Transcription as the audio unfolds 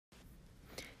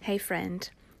Hey friend,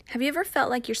 have you ever felt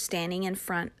like you're standing in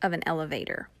front of an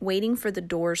elevator, waiting for the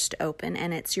doors to open,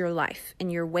 and it's your life,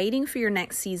 and you're waiting for your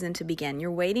next season to begin?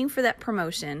 You're waiting for that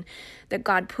promotion that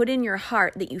God put in your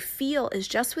heart that you feel is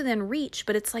just within reach,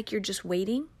 but it's like you're just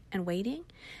waiting and waiting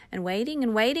and waiting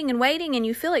and waiting and waiting, and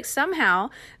you feel like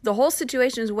somehow the whole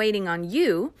situation is waiting on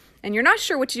you, and you're not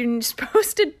sure what you're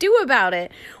supposed to do about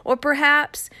it. Or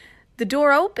perhaps the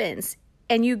door opens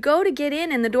and you go to get in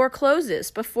and the door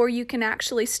closes before you can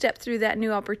actually step through that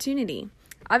new opportunity.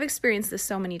 I've experienced this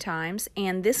so many times,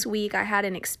 and this week I had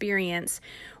an experience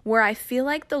where I feel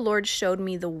like the Lord showed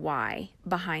me the why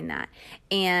behind that.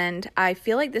 And I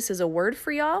feel like this is a word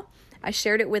for y'all. I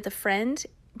shared it with a friend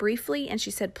briefly, and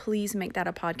she said, please make that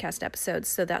a podcast episode.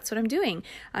 So that's what I'm doing.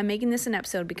 I'm making this an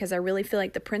episode because I really feel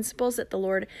like the principles that the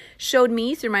Lord showed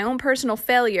me through my own personal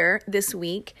failure this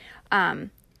week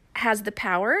has the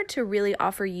power to really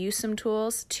offer you some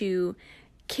tools to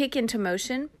kick into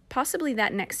motion, possibly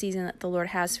that next season that the Lord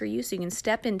has for you, so you can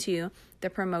step into the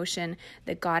promotion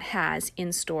that God has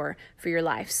in store for your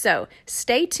life. So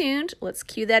stay tuned. Let's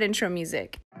cue that intro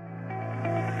music.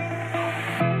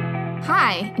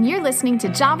 Hi, and you're listening to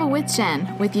Java with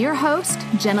Jen with your host,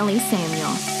 Jenilee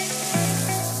Samuel.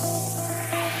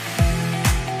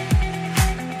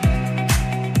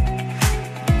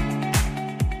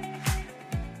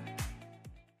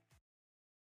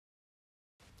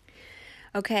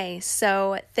 Okay,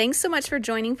 so thanks so much for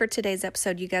joining for today's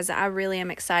episode, you guys. I really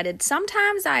am excited.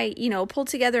 Sometimes I, pull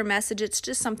together a message. It's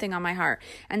just something on my heart.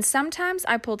 And sometimes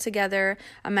I pull together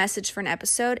a message for an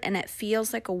episode and it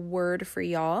feels like a word for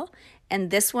y'all.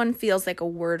 And this one feels like a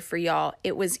word for y'all.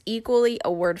 It was equally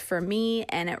a word for me,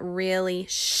 and it really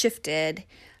shifted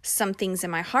some things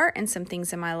in my heart and some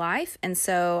things in my life. And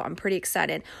so I'm pretty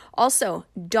excited. Also,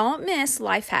 don't miss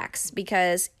life hacks,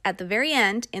 because at the very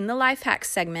end in the life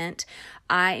hacks segment,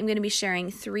 I am going to be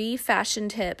sharing 3 fashion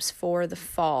tips for the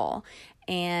fall.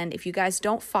 And if you guys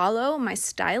don't follow my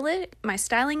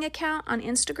styling account on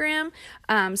Instagram,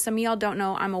 some of y'all don't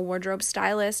know I'm a wardrobe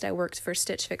stylist. I worked for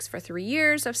Stitch Fix for 3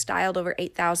 years. I've styled over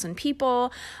 8,000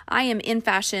 people. I am in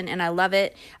fashion and I love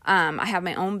it. I have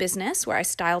my own business where I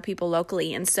style people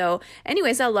locally. And so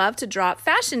anyways, I love to drop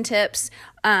fashion tips.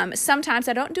 Sometimes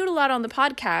I don't do it a lot on the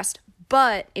podcast,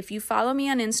 but if you follow me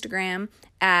on Instagram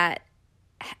at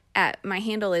my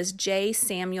handle is J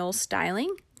Samuel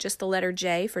Styling, just the letter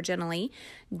J for Jenilee.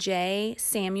 J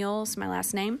Samuel's my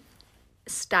last name.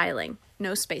 Styling,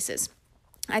 no spaces.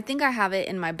 I think I have it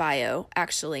in my bio,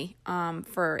 actually.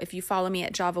 For if you follow me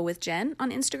at Java with Jen on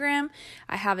Instagram,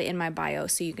 I have it in my bio,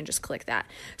 so you can just click that.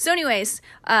 So anyways,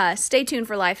 stay tuned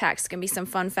for life hacks. It's going to be some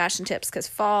fun fashion tips because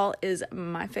fall is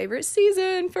my favorite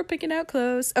season for picking out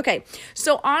clothes. Okay,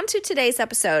 so on to today's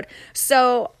episode.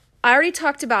 So I already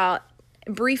talked about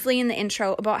briefly in the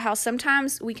intro about how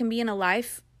sometimes we can be in a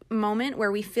life moment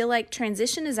where we feel like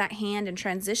transition is at hand and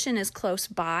transition is close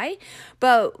by,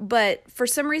 but for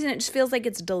some reason it just feels like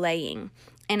it's delaying,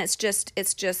 and it's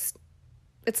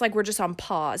like we're just on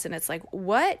pause, and it's like,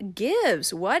 what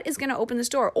gives? What is going to open this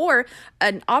door? Or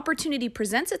an opportunity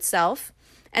presents itself,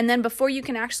 and then before you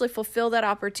can actually fulfill that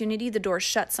opportunity, the door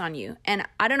shuts on you. And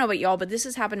I don't know about y'all, but this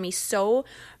has happened to me so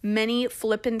many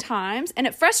flippin' times, and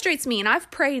it frustrates me. And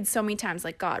I've prayed so many times,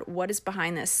 like, God, what is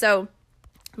behind this? So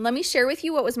let me share with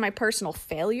you what was my personal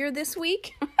failure this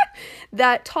week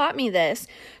that taught me this.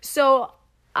 So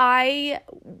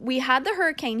we had the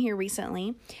hurricane here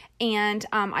recently, and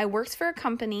I worked for a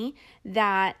company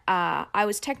that I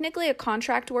was technically a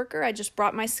contract worker. I just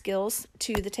brought my skills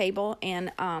to the table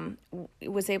and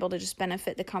was able to just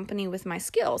benefit the company with my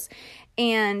skills.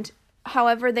 And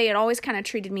however, they had always kind of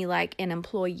treated me like an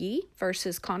employee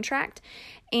versus contract.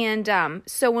 And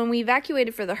so when we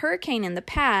evacuated for the hurricane in the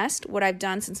past, what I've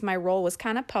done since my role was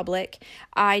kind of public,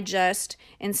 I just,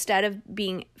 instead of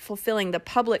fulfilling the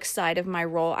public side of my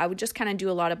role, I would just kind of do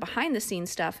a lot of behind the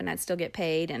scenes stuff, and I'd still get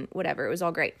paid and whatever. It was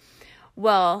all great.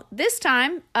 Well, this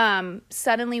time,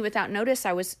 suddenly without notice,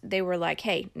 they were like,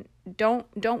 hey, don't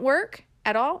work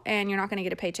at all, and you're not going to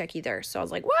get a paycheck either. So I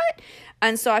was like, what?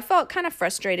 And so I felt kind of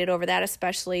frustrated over that,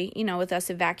 especially, with us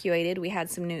evacuated. We had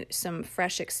some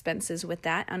fresh expenses with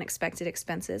that, unexpected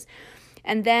expenses.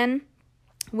 And then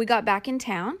we got back in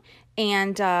town,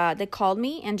 and they called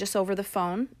me, and just over the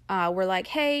phone, we're like,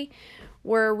 hey,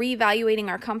 we're reevaluating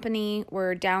our company.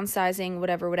 We're downsizing,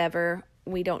 whatever.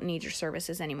 We don't need your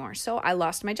services anymore. So I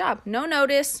lost my job. No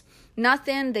notice,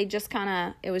 nothing. They just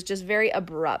it was just very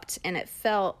abrupt, and it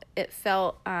felt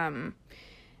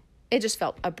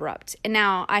abrupt. And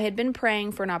now I had been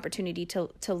praying for an opportunity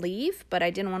to leave, but I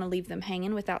didn't want to leave them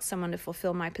hanging without someone to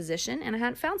fulfill my position, and I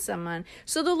hadn't found someone.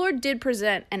 So the Lord did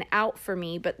present an out for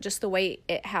me, but just the way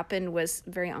it happened was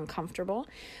very uncomfortable.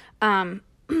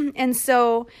 And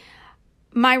so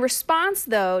my response,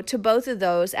 though, to both of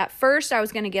those, at first I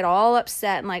was going to get all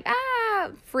upset and like,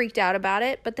 freaked out about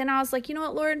it. But then I was like, you know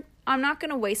what, Lord, I'm not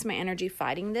going to waste my energy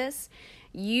fighting this.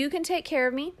 You can take care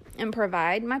of me and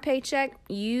provide my paycheck.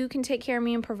 You can take care of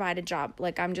me and provide a job.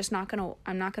 Like, I'm not going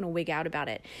to wig out about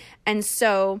it. And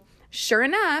so sure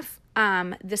enough,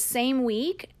 the same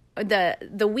week,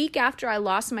 the week after I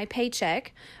lost my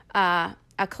paycheck,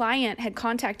 a client had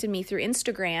contacted me through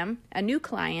Instagram, a new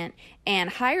client, and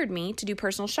hired me to do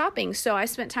personal shopping. So I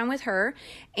spent time with her,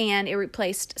 and it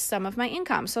replaced some of my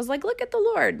income. So I was like, look at the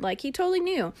Lord. Like, he totally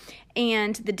knew.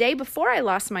 And the day before I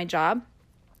lost my job,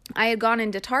 I had gone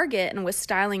into Target and was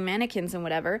styling mannequins and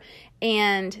whatever,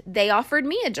 and they offered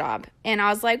me a job. And I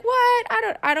was like, what?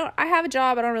 I have a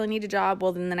job. I don't really need a job.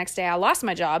 Well, then the next day I lost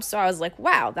my job. So I was like,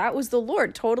 wow, that was the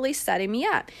Lord totally setting me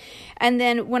up. And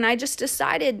then when I just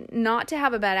decided not to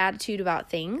have a bad attitude about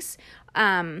things,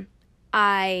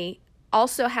 I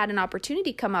also had an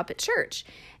opportunity come up at church.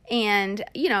 And,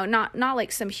 not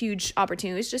like some huge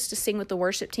opportunity. It was just to sing with the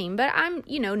worship team. But I'm,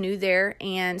 new there.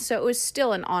 And so it was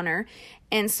still an honor.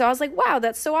 And so I was like, wow,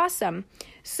 that's so awesome.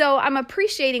 So I'm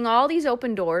appreciating all these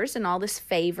open doors and all this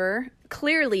favor,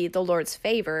 clearly the Lord's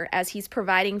favor, as he's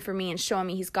providing for me and showing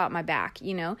me he's got my back,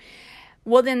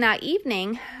 Well, then that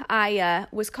evening, I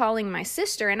was calling my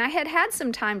sister, and I had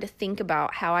some time to think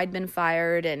about how I'd been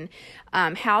fired and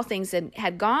how things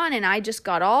had gone. And I just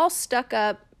got all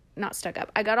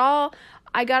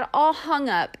I got all hung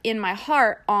up in my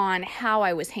heart on how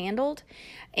I was handled.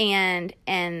 And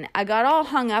I got all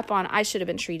hung up on, I should have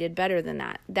been treated better than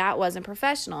that. That wasn't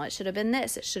professional. It should have been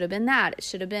this. It should have been that. It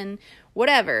should have been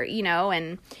whatever,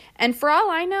 and for all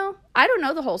I know, I don't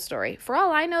know the whole story. For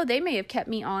all I know, they may have kept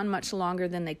me on much longer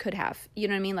than they could have. You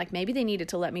know what I mean? Like, maybe they needed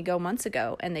to let me go months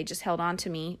ago and they just held on to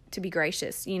me to be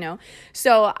gracious,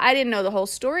 So I didn't know the whole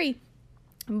story.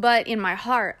 But in my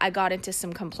heart, I got into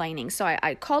some complaining. So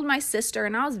I called my sister,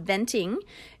 and I was venting,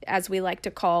 as we like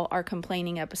to call our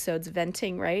complaining episodes,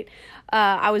 venting, right?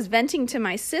 I was venting to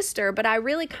my sister, but I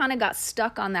really kind of got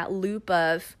stuck on that loop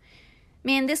of,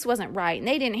 man, this wasn't right, and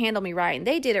they didn't handle me right, and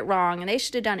they did it wrong, and they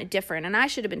should have done it different, and I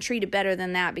should have been treated better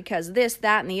than that because this,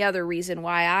 that, and the other reason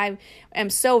why I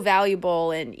am so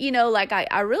valuable. And,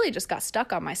 I really just got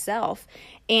stuck on myself.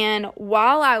 And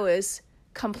while I was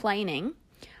complaining,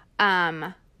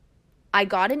 I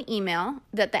got an email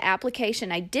that the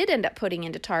application I did end up putting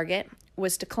into Target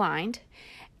was declined,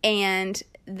 and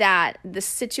that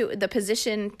the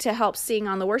position to help sing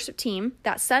on the worship team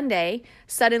that Sunday,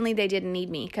 suddenly they didn't need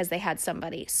me because they had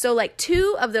somebody. So like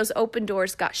 2 of those open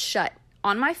doors got shut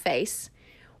on my face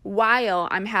while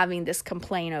I'm having this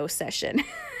complaino session.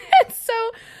 And so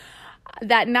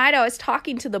that night I was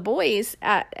talking to the boys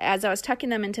as I was tucking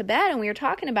them into bed, and we were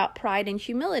talking about pride and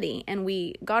humility, and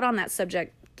we got on that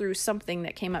subject through something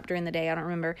that came up during the day. I don't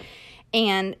remember.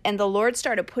 And the Lord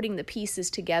started putting the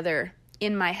pieces together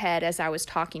in my head as I was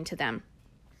talking to them.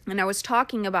 And I was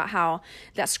talking about how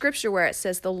that scripture where it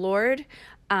says the Lord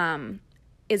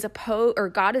is opposed, or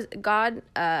God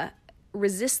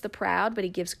resists the proud, but he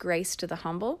gives grace to the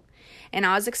humble. And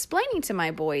I was explaining to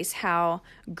my boys how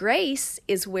grace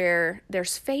is where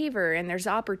there's favor and there's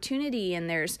opportunity and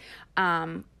there's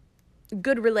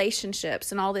good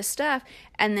relationships and all this stuff.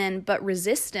 But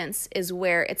resistance is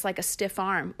where it's like a stiff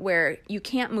arm, where you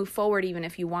can't move forward even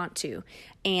if you want to.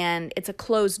 And it's a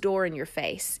closed door in your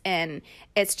face. And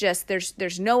it's just,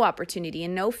 there's no opportunity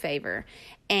and no favor.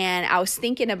 And I was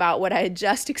thinking about what I had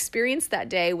just experienced that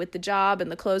day with the job and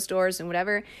the closed doors and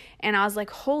whatever. And I was like,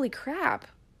 holy crap.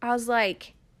 I was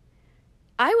like,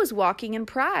 I was walking in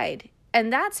pride.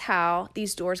 And that's how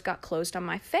these doors got closed on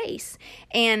my face.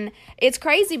 And it's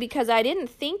crazy because I didn't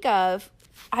think of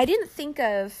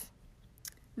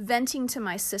venting to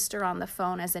my sister on the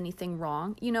phone as anything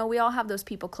wrong. We all have those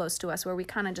people close to us where we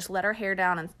kind of just let our hair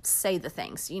down and say the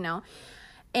things,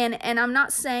 And I'm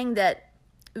not saying that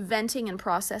venting and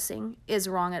processing is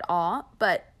wrong at all,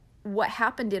 but what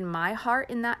happened in my heart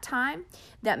in that time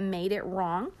that made it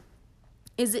wrong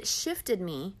is it shifted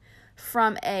me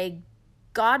from a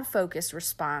God-focused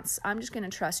response, I'm just going to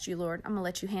trust you, Lord, I'm going to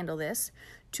let you handle this,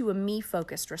 to a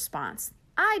me-focused response.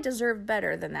 I deserve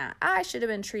better than that. I should have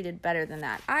been treated better than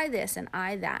that. I this and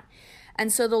I that.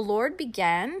 And so the Lord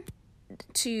began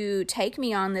to take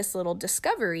me on this little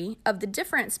discovery of the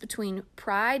difference between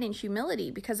pride and humility,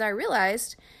 because I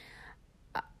realized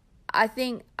I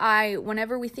think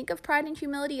whenever we think of pride and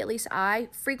humility, at least I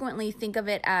frequently think of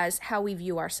it as how we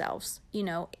view ourselves.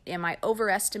 Am I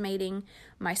overestimating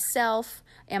myself?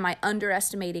 Am I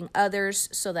underestimating others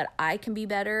so that I can be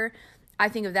better? I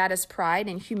think of that as pride,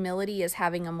 and humility as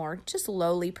having a more just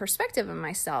lowly perspective of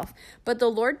myself. But the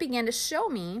Lord began to show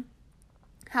me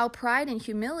how pride and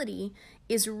humility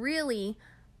is really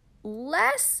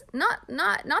less, not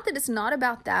that it's not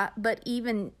about that, but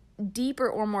even deeper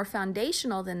or more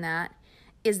foundational than that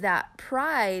is that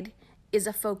pride is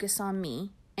a focus on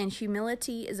me and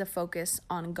humility is a focus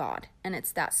on God. And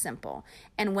it's that simple.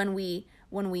 And when we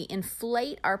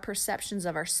inflate our perceptions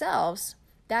of ourselves,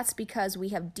 that's because we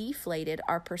have deflated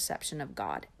our perception of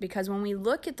God. Because when we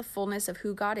look at the fullness of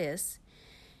who God is,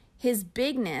 his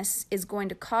bigness is going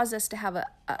to cause us to have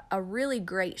a really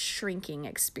great shrinking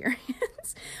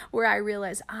experience where I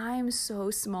realize I'm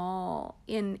so small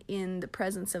in the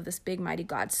presence of this big, mighty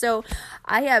God. So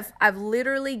I've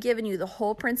literally given you the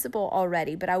whole principle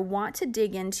already, but I want to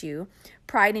dig into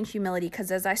pride and humility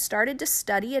because as I started to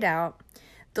study it out,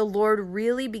 the Lord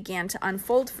really began to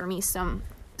unfold for me some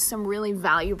really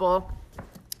valuable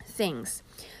things.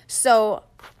 So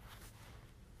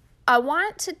I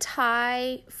want to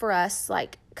tie for us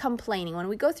like complaining. When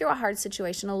we go through a hard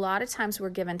situation, a lot of times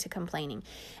we're given to complaining.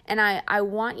 And I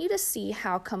want you to see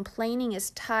how complaining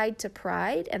is tied to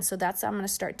pride. And so that's what I'm going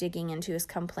to start digging into is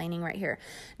complaining right here.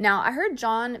 Now, I heard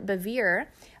John Bevere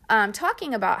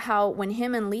talking about how when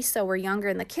him and Lisa were younger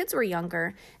and the kids were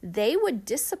younger, they would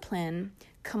discipline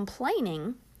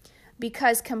complaining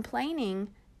because complaining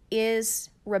is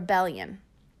rebellion.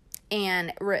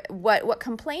 And what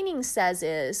complaining says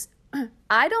is,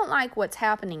 I don't like what's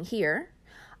happening here.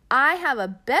 I have a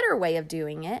better way of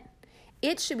doing it.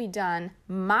 It should be done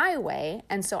my way.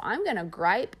 And so I'm going to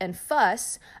gripe and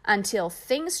fuss until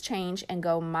things change and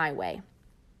go my way.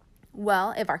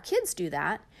 Well, if our kids do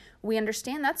that, we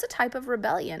understand that's a type of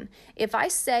rebellion. If I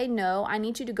say, no, I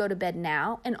need you to go to bed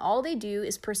now, and all they do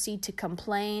is proceed to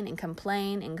complain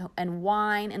and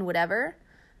whine and whatever,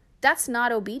 that's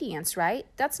not obedience, right?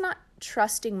 That's not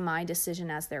trusting my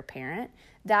decision as their parent.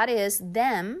 That is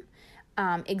them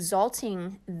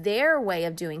exalting their way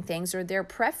of doing things or their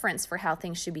preference for how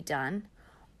things should be done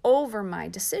over my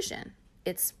decision.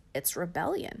 It's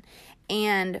rebellion.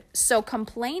 And so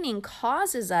complaining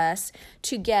causes us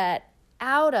to get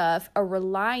out of a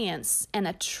reliance and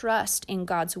a trust in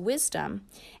God's wisdom,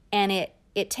 and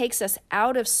it takes us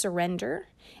out of surrender,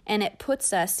 and it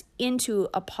puts us into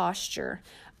a posture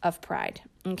of pride,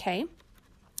 okay?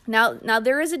 Now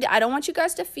there is I don't want you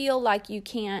guys to feel like you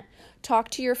can't talk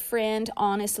to your friend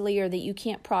honestly or that you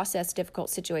can't process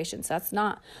difficult situations. That's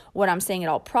not what I'm saying at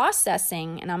all.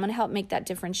 Processing, and I'm going to help make that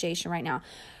differentiation right now.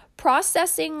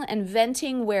 Processing and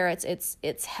venting where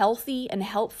it's healthy and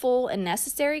helpful and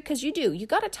necessary, because you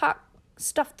got to talk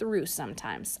stuff through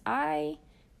sometimes. I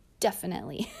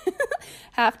definitely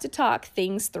have to talk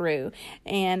things through,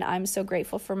 and I'm so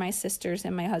grateful for my sisters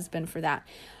and my husband for that.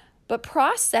 But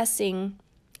processing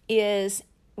is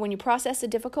when you process a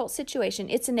difficult situation,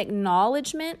 it's an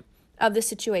acknowledgement of the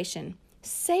situation.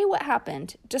 Say what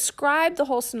happened. Describe the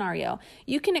whole scenario.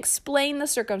 You can explain the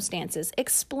circumstances,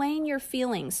 explain your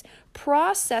feelings,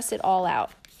 process it all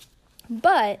out.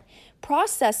 But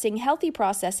healthy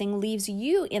processing leaves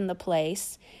you in the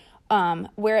place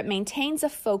where it maintains a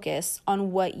focus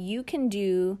on what you can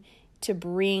do to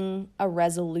bring a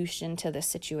resolution to the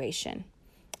situation.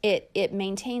 It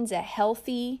maintains a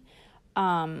healthy,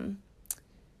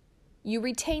 you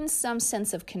retain some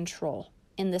sense of control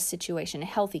in this situation, a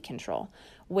healthy control,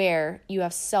 where you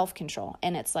have self-control.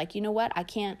 And it's like, you know what? I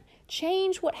can't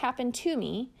change what happened to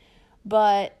me,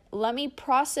 but let me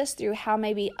process through how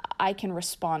maybe I can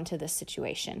respond to this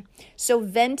situation. So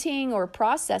venting or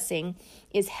processing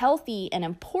is healthy and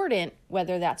important,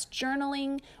 whether that's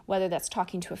journaling, whether that's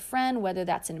talking to a friend, whether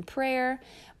that's in prayer.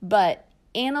 But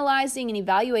analyzing and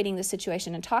evaluating the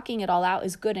situation and talking it all out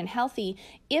is good and healthy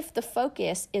if the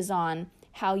focus is on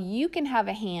how you can have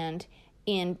a hand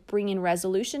in bringing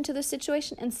resolution to the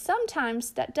situation. And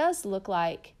sometimes that does look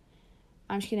like,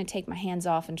 I'm just going to take my hands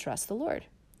off and trust the Lord.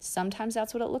 Sometimes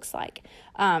that's what it looks like.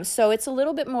 So it's a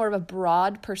little bit more of a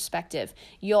broad perspective.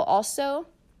 You'll also,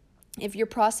 if you're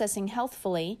processing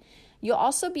healthfully, you'll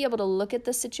also be able to look at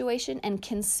the situation and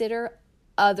consider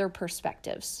other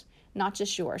perspectives, not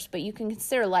just yours, but you can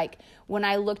consider, like, when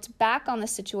I looked back on the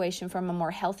situation from a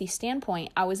more healthy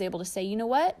standpoint, I was able to say, you know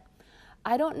what?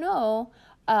 I don't know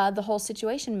the whole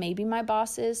situation. Maybe my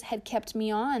bosses had kept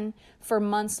me on for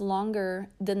months longer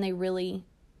than they really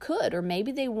could, or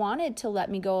maybe they wanted to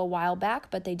let me go a while back,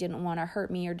 but they didn't want to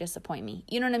hurt me or disappoint me.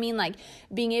 You know what I mean? Like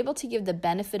being able to give the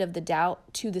benefit of the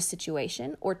doubt to the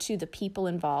situation or to the people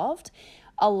involved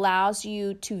allows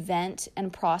you to vent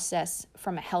and process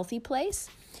from a healthy place.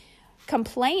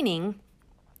 Complaining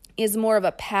is more of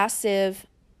a passive,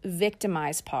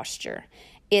 victimized posture.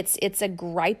 It's a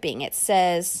griping. It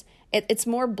says it's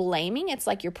more blaming. It's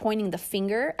like you're pointing the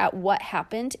finger at what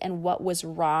happened and what was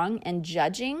wrong and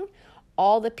judging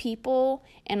all the people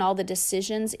and all the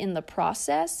decisions in the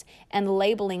process and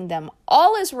labeling them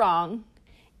all as wrong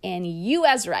and you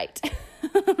as right.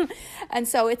 And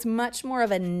so it's much more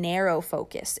of a narrow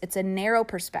focus. It's a narrow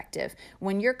perspective.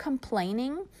 When you're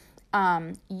complaining,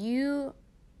 you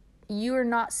are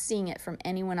not seeing it from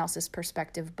anyone else's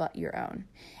perspective but your own.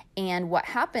 And what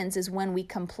happens is when we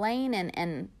complain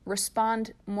and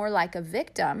respond more like a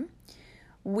victim,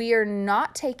 we are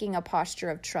not taking a posture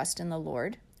of trust in the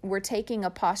Lord. We're taking a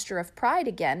posture of pride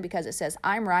again because it says,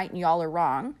 I'm right and y'all are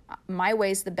wrong. My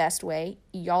way's the best way.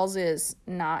 Y'all's is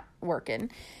not working.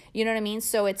 You know what I mean?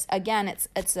 So it's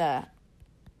a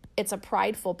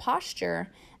prideful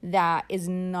posture that is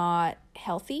not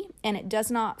healthy, and it does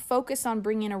not focus on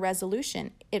bringing a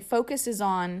resolution. It focuses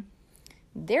on,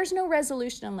 there's no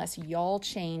resolution unless y'all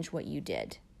change what you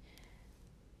did.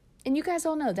 And you guys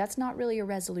all know that's not really a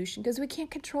resolution because we can't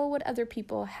control what other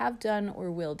people have done or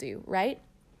will do, right?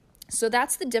 So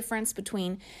that's the difference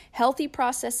between healthy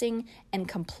processing and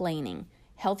complaining.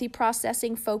 Healthy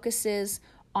processing focuses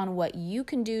on what you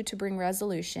can do to bring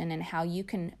resolution and how you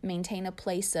can maintain a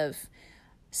place of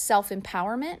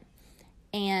self-empowerment.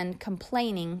 And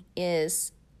complaining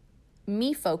is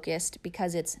me focused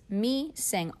because it's me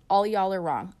saying all y'all are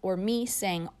wrong, or me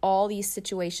saying all these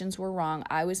situations were wrong.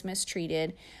 I was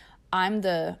mistreated. I'm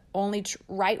the only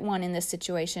right one in this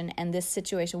situation, and this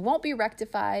situation won't be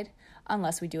rectified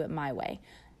unless we do it my way.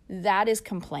 That is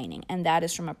complaining, and that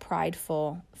is from a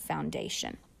prideful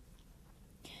foundation.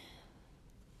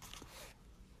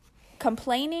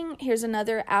 Complaining, here's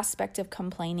another aspect of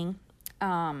complaining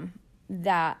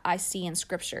that I see in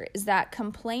Scripture, is that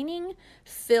complaining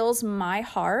fills my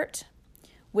heart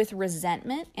with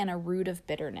resentment and a root of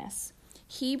bitterness.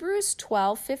 Hebrews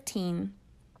 12:15,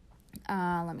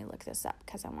 let me look this up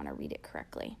because I want to read it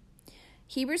correctly.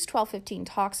 Hebrews 12:15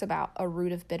 talks about a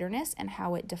root of bitterness and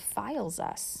how it defiles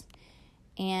us.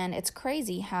 And it's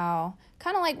crazy how,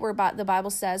 kind of like where the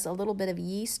Bible says a little bit of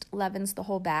yeast leavens the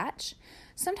whole batch,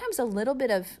 sometimes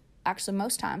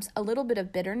most times, a little bit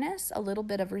of bitterness, a little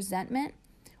bit of resentment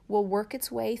will work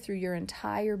its way through your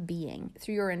entire being,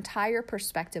 through your entire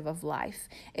perspective of life.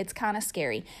 It's kind of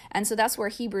scary. And so that's where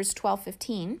Hebrews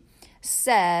 12:15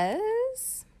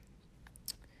 says,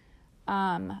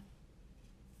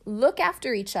 look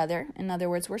after each other. In other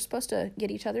words, we're supposed to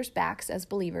get each other's backs as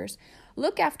believers.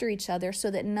 Look after each other so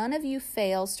that none of you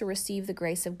fails to receive the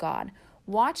grace of God.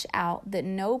 Watch out that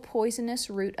no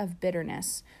poisonous root of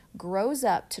bitterness grows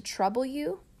up to trouble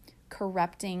you,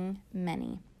 corrupting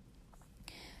many.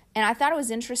 And I thought it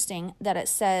was interesting that it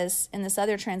says, in this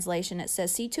other translation, it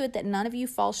says, see to it that none of you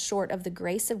falls short of the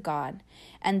grace of God,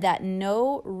 and that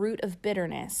no root of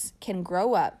bitterness can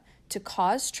grow up to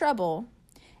cause trouble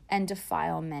and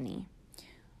defile many.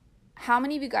 How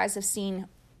many of you guys have seen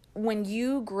when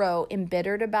you grow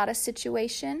embittered about a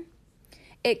situation,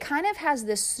 it kind of has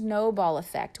this snowball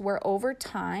effect where over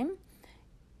time,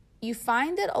 you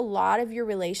find that a lot of your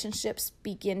relationships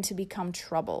begin to become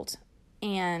troubled,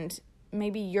 and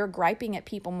maybe you're griping at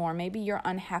people more. Maybe you're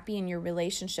unhappy in your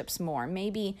relationships more.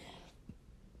 Maybe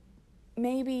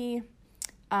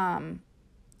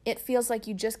it feels like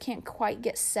you just can't quite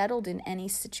get settled in any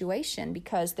situation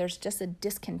because there's just a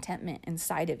discontentment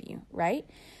inside of you, right?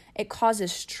 It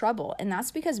causes trouble. And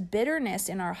that's because bitterness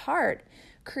in our heart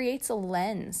creates a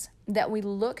lens that we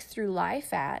look through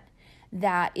life at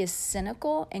that is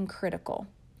cynical and critical.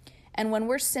 And when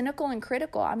we're cynical and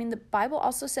critical, the Bible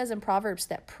also says in Proverbs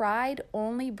that pride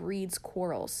only breeds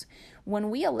quarrels. When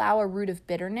we allow a root of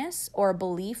bitterness or a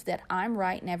belief that I'm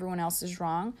right and everyone else is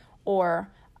wrong,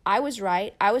 or I was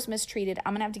right, I was mistreated,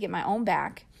 I'm going to have to get my own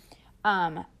back,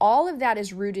 all of that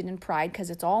is rooted in pride because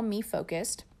it's all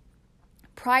me-focused.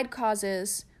 Pride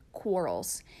causes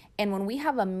quarrels. And when we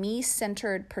have a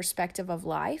me-centered perspective of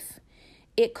life,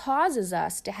 it causes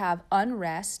us to have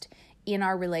unrest in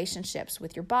our relationships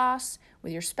with your boss,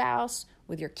 with your spouse,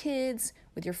 with your kids,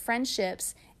 with your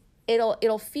friendships.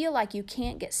 It'll feel like you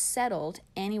can't get settled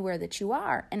anywhere that you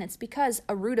are. And it's because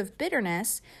a root of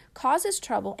bitterness causes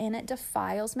trouble and it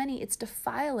defiles many. It's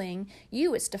defiling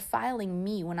you. It's defiling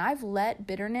me. When I've let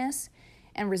bitterness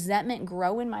and resentment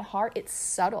grow in my heart, it's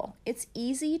subtle. It's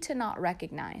easy to not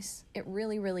recognize. It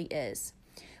really, really is.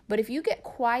 But if you get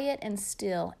quiet and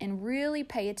still and really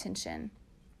pay attention,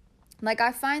 like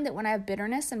I find that when I have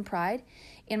bitterness and pride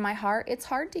in my heart, it's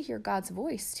hard to hear God's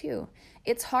voice too.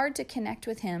 It's hard to connect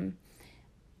with him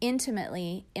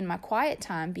intimately in my quiet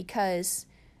time because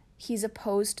he's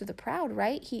opposed to the proud,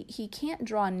 right? He can't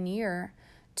draw near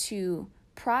to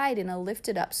pride in a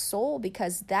lifted up soul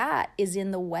because that is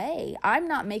in the way. I'm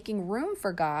not making room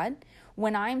for God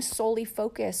when I'm solely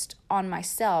focused on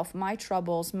myself, my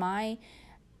troubles, my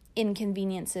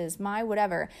inconveniences, my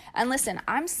whatever. And listen,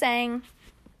 I'm saying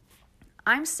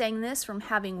this from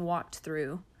having walked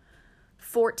through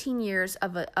 14 years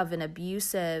of an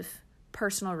abusive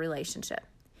personal relationship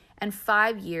and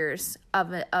 5 years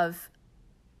of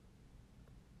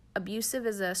abusive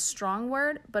is a strong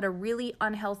word, but a really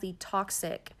unhealthy,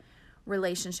 toxic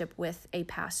relationship with a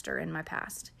pastor in my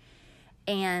past.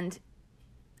 And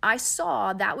I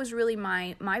saw that was really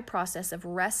my process of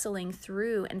wrestling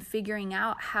through and figuring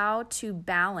out how to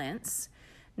balance,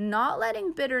 not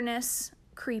letting bitterness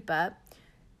creep up,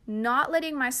 not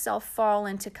letting myself fall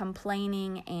into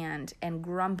complaining and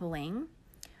grumbling,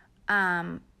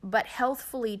 but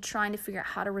healthfully trying to figure out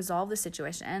how to resolve the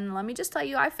situation. And let me just tell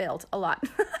you, I failed a lot.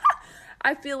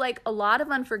 I feel like a lot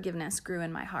of unforgiveness grew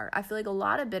in my heart. I feel like a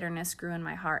lot of bitterness grew in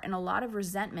my heart and a lot of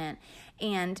resentment.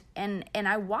 And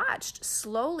I watched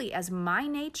slowly as my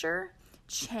nature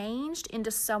changed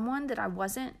into someone that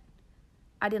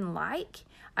I didn't like.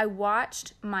 I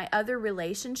watched my other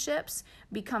relationships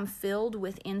become filled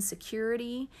with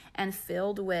insecurity and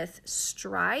filled with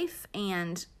strife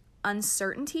and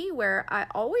uncertainty, where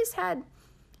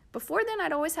before then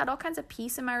I'd always had all kinds of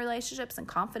peace in my relationships and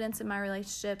confidence in my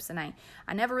relationships, and I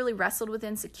never really wrestled with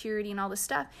insecurity and all this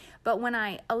stuff. But when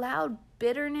I allowed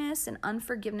bitterness and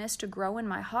unforgiveness to grow in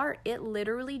my heart, it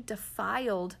literally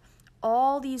defiled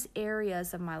all these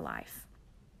areas of my life.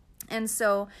 And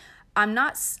so I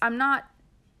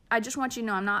just want you to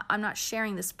know I'm not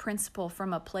sharing this principle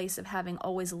from a place of having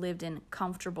always lived in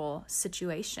comfortable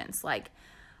situations. Like,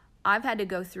 I've had to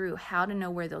go through how to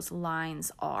know where those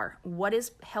lines are. What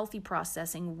is healthy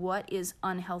processing? What is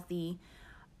unhealthy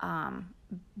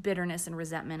bitterness and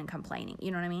resentment and complaining?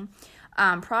 You know what I mean?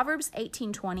 Proverbs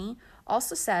 18:20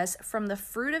 also says, "From the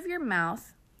fruit of your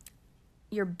mouth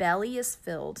your belly is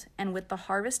filled, and with the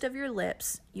harvest of your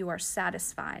lips you are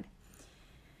satisfied."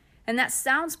 And that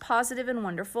sounds positive and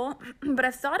wonderful, but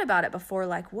I've thought about it before,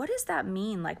 like, what does that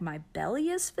mean? Like, my belly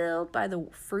is filled by the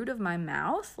fruit of my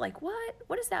mouth? Like, what?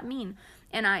 What does that mean?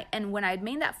 And when I had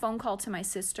made that phone call to my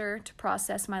sister to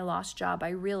process my lost job, I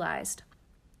realized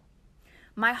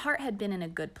my heart had been in a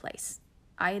good place.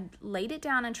 I had laid it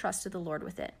down and trusted the Lord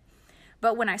with it.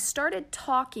 But when I started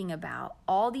talking about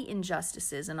all the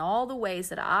injustices and all the ways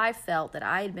that I felt that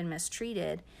I had been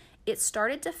mistreated, it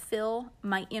started to fill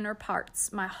my inner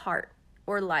parts, my heart,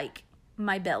 or like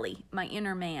my belly, my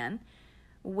inner man,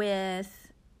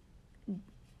 with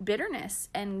bitterness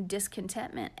and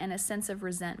discontentment and a sense of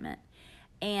resentment.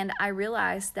 And I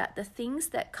realized that the things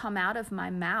that come out of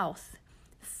my mouth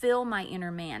fill my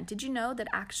inner man. Did you know that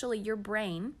actually your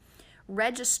brain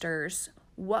registers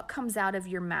what comes out of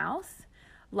your mouth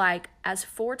like as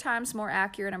 4 times more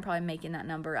accurate? I'm probably making that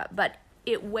number up, but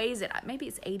it weighs it. Maybe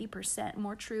it's 80%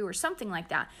 more true or something like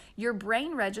that. Your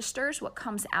brain registers what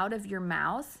comes out of your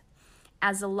mouth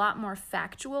as a lot more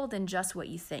factual than just what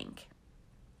you think.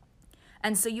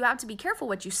 And so you have to be careful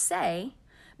what you say,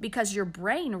 because your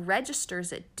brain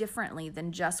registers it differently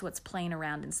than just what's playing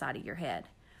around inside of your head.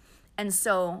 And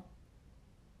so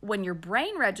when your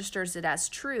brain registers it as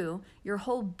true, your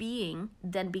whole being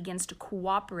then begins to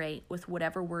cooperate with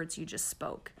whatever words you just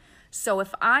spoke. So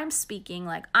if I'm speaking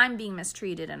like I'm being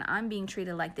mistreated and I'm being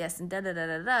treated like this and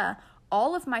da-da-da-da-da,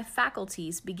 all of my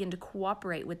faculties begin to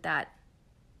cooperate with that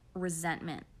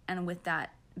resentment and with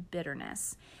that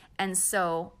bitterness. And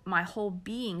so my whole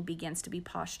being begins to be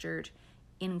postured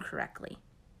incorrectly.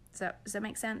 So does that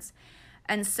make sense?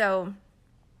 And so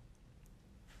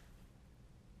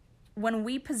when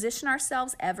we position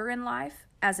ourselves ever in life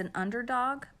as an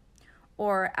underdog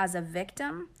or as a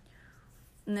victim,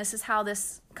 and this is how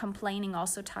this complaining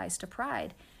also ties to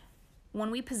pride.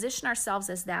 When we position ourselves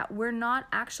as that, we're not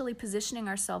actually positioning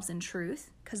ourselves in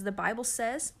truth, because the Bible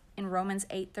says in Romans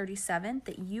 8:37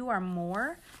 that you are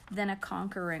more than a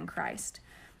conqueror in Christ.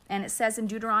 And it says in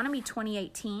Deuteronomy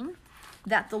 20:18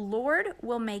 that the Lord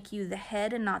will make you the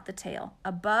head and not the tail,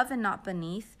 above and not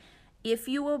beneath, if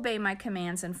you obey my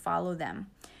commands and follow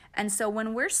them. And so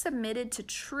when we're submitted to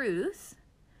truth,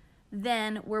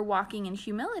 then we're walking in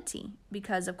humility,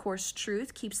 because of course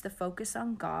truth keeps the focus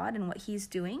on God and what he's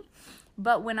doing.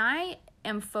 But when I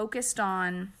am focused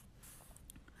on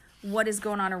what is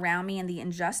going on around me and the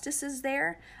injustices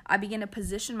there, I begin to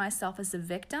position myself as a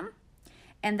victim.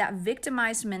 And that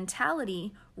victimized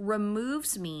mentality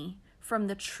removes me from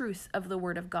the truth of the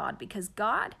Word of God, because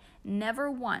God never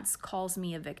once calls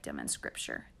me a victim in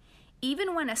Scripture.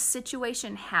 Even when a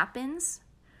situation happens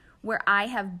where I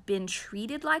have been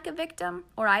treated like a victim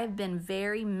or I have been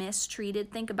very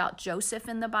mistreated. Think about Joseph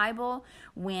in the Bible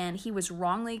when he was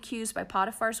wrongly accused by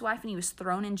Potiphar's wife and he was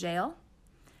thrown in jail.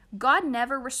 God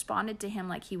never responded to him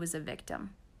like he was a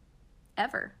victim,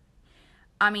 ever.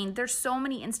 I mean, there's so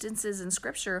many instances in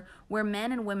Scripture where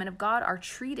men and women of God are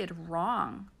treated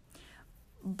wrong.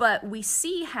 But we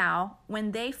see how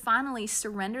when they finally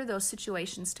surrender those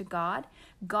situations to God,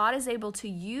 God is able to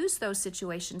use those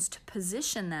situations to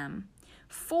position them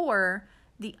for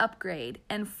the upgrade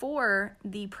and for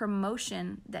the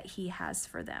promotion that He has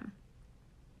for them.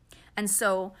 And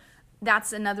so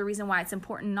that's another reason why it's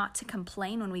important not to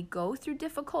complain when we go through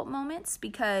difficult moments,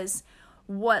 because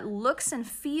what looks and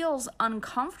feels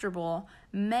uncomfortable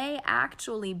may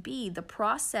actually be the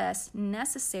process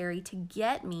necessary to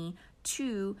get me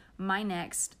to my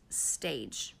next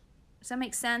stage. Does that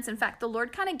make sense? In fact, the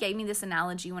Lord kind of gave me this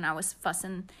analogy when I was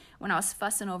fussing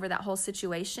over that whole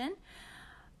situation.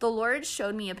 The Lord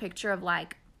showed me a picture of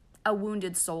like a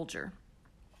wounded soldier.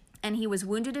 And he was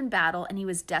wounded in battle and he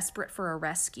was desperate for a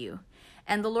rescue.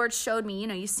 And the Lord showed me,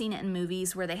 you've seen it in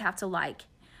movies where they have to like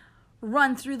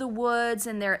run through the woods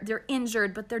and they're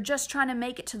injured, but they're just trying to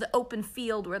make it to the open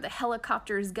field where the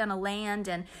helicopter is gonna land,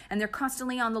 and they're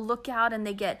constantly on the lookout, and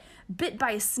they get bit by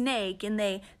a snake, and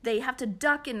they have to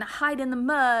duck and hide in the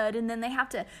mud, and then they have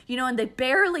to, and they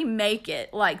barely make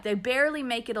it. Like, they barely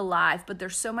make it alive, but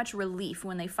there's so much relief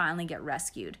when they finally get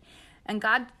rescued. And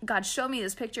God showed me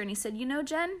this picture, and He said,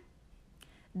 Jen,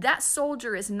 that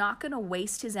soldier is not gonna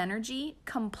waste his energy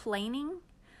complaining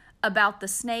about the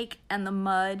snake and the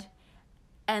mud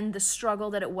and the struggle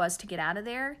that it was to get out of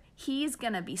there. He's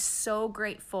going to be so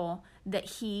grateful that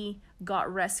he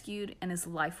got rescued and his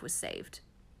life was saved.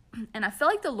 And I feel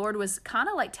like the Lord was kind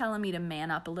of like telling me to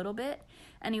man up a little bit.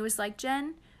 And He was like,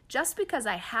 Jen, just because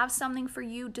I have something for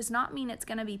you does not mean it's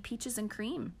going to be peaches and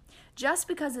cream. Just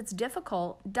because it's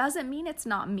difficult doesn't mean it's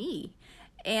not me.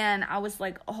 And I was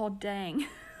like, oh, dang.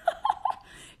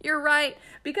 You're right.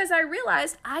 Because I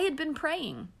realized I had been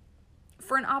praying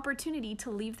for an opportunity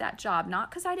to leave that job, not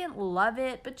because I didn't love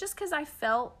it, but just because I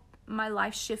felt my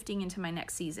life shifting into my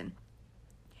next season.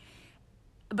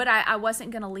 But I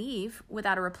wasn't going to leave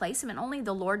without a replacement. Only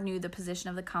the Lord knew the position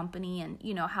of the company and,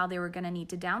 how they were going to need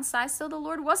to downsize. So the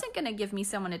Lord wasn't going to give me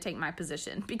someone to take my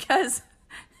position because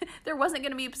there wasn't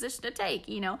going to be a position to take,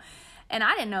 And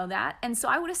I didn't know that. And so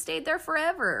I would have stayed there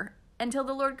forever until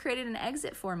the Lord created an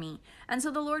exit for me. And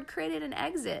so the Lord created an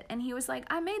exit, and He was like,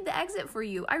 I made the exit for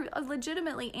you. I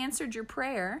legitimately answered your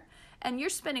prayer, and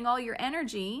you're spending all your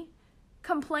energy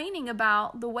complaining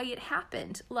about the way it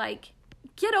happened. Like,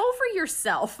 get over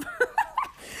yourself.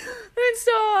 And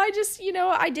so I just,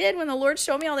 I did. When the Lord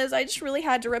showed me all this, I just really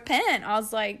had to repent. I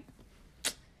was like,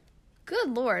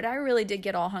 good Lord, I really did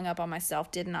get all hung up on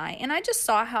myself, didn't I? And I just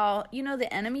saw how,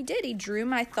 the enemy did. He drew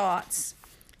my thoughts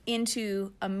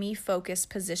into a me-focused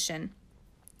position.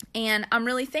 And I'm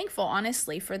really thankful,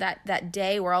 honestly, for that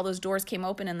day where all those doors came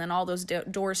open and then all those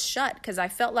doors shut, because I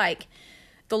felt like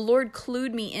the Lord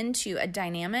clued me into a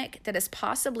dynamic that has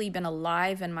possibly been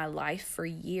alive in my life for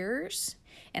years,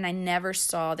 and I never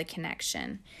saw the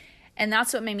connection. And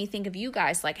that's what made me think of you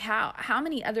guys, like how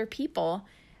many other people,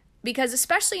 because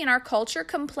especially in our culture,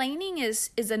 complaining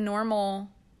is a normal,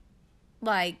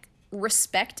 like,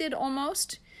 respected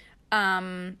almost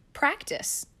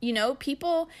practice.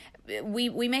 People,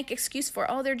 we make excuse for,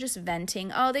 they're just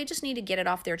venting. They just need to get it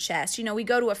off their chest. We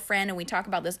go to a friend and we talk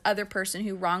about this other person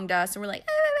who wronged us, and we're like,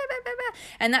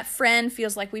 and that friend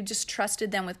feels like we've just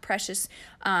trusted them with precious,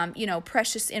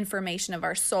 precious information of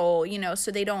our soul,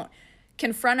 so they don't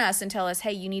confront us and tell us,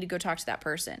 hey, you need to go talk to that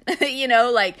person.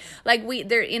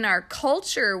 They're in our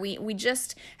culture, we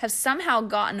just have somehow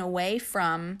gotten away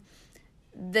from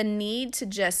the need to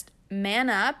just man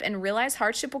up and realize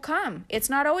hardship will come. It's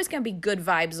not always going to be good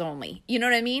vibes only. You know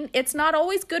what I mean? It's not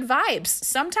always good vibes.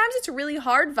 Sometimes it's really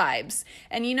hard vibes.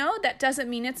 And that doesn't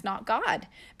mean it's not God.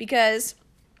 Because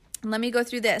let me go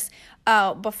through this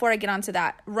before I get onto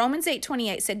that. Romans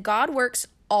 8:28 said, God works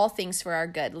all things for our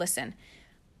good. Listen,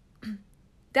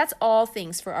 that's all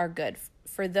things for our good,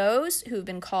 for those who have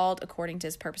been called according to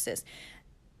His purposes,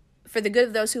 for the good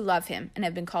of those who love Him and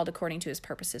have been called according to His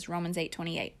purposes. Romans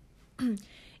 8:28.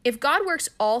 If God works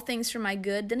all things for my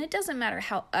good, then it doesn't matter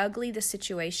how ugly the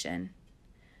situation,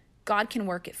 God can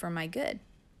work it for my good.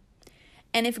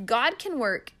 And if God can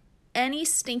work any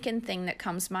stinking thing that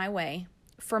comes my way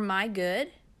for my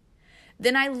good,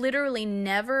 then I literally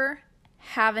never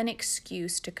have an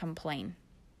excuse to complain,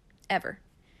 ever.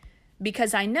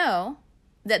 Because I know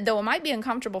that though it might be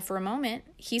uncomfortable for a moment,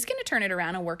 he's going to turn it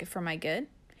around and work it for my good.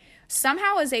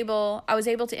 Somehow I was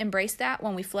able to embrace that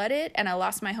when we flooded and I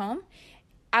lost my home.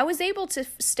 I was able to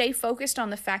stay focused on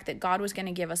the fact that God was going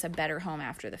to give us a better home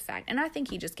after the fact. And I think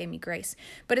he just gave me grace.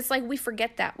 But it's like we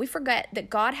forget that. We forget that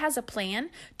God has a plan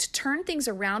to turn things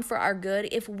around for our good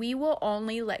if we will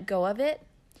only let go of it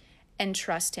and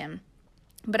trust him.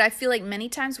 But I feel like many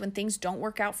times when things don't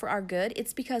work out for our good,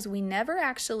 it's because we never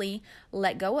actually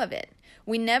let go of it.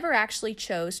 We never actually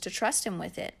chose to trust him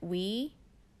with it. We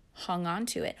hung on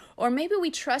to it. Or maybe we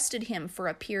trusted him for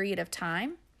a period of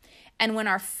time. And when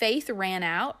our faith ran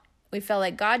out, we felt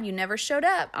like, God, you never showed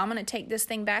up. I'm going to take this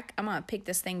thing back. I'm going to pick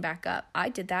this thing back up. I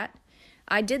did that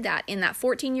in that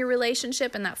 14-year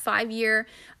relationship and that 5-year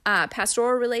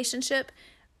pastoral relationship.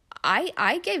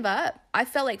 I gave up. I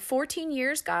felt like 14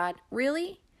 years, God,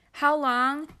 really? How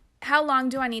long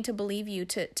do I need to believe you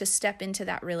to step into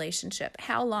that relationship?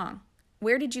 How long?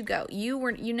 Where did you go?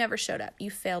 You never showed up.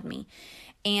 You failed me.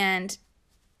 And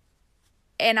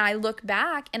I look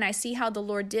back and I see how the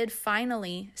Lord did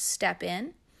finally step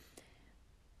in.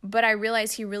 But I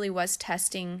realize he really was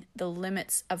testing the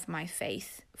limits of my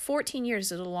faith. 14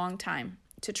 years is a long time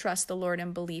to trust the Lord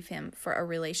and believe him for a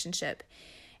relationship.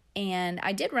 And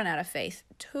I did run out of faith,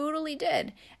 totally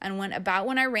did. And when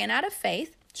I ran out of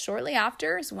faith, shortly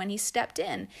after is when he stepped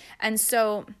in. And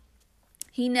so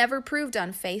he never proved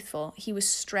unfaithful. He was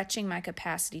stretching my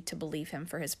capacity to believe him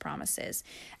for his promises,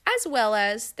 as well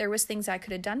as there was things I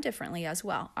could have done differently as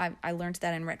well. I learned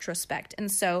that in retrospect.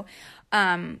 And so,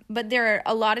 but there are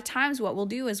a lot of times what we'll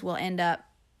do is we'll end up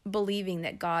believing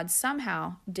that God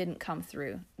somehow didn't come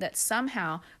through, that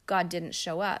somehow God didn't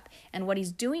show up. And what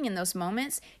he's doing in those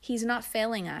moments, he's not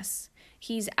failing us.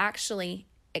 He's actually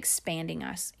expanding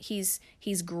us. He's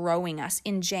growing us.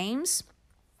 In James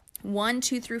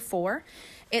 1:2-4,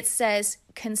 it says,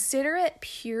 "Consider it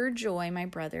pure joy, my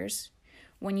brothers,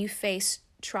 when you face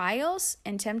trials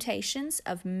and temptations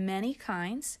of many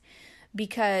kinds,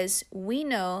 because we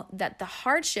know that the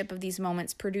hardship of these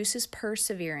moments produces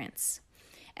perseverance.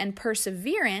 And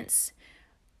perseverance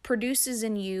produces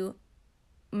in you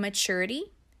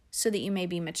maturity, so that you may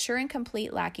be mature and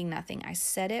complete, lacking nothing." I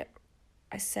said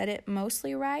it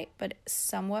mostly right, but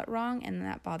somewhat wrong, and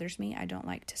that bothers me. I don't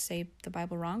like to say the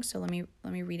Bible wrong, so let me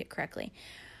read it correctly.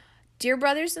 "Dear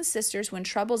brothers and sisters, when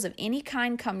troubles of any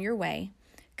kind come your way,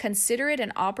 consider it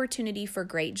an opportunity for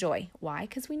great joy." Why?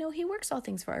 Because we know he works all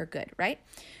things for our good, right?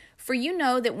 "For you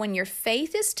know that when your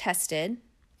faith is tested,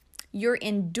 your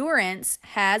endurance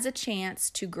has a chance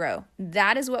to grow."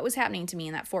 That is what was happening to me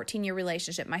in that 14-year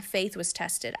relationship. My faith was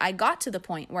tested. I got to the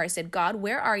point where I said, "God,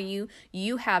 where are you?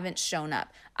 You haven't shown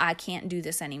up. I can't do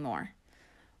this anymore."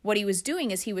 What he was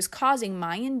doing is he was causing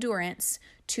my endurance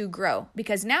to grow.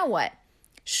 Because now what?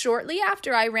 Shortly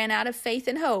after I ran out of faith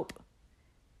and hope,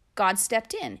 God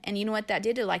stepped in. And you know what that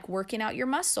did? To like working out your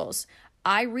muscles.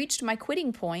 I reached my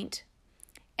quitting point,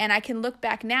 and I can look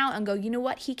back now and go, you know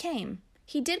what? He came.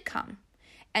 He did come.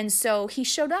 And so he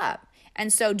showed up.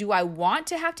 And so do I want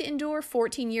to have to endure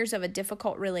 14 years of a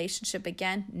difficult relationship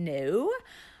again? No.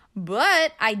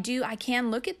 But I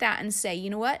can look at that and say, you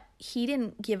know what? He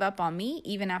didn't give up on me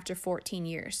even after 14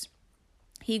 years.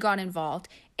 He got involved.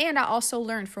 And I also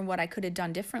learned from what I could have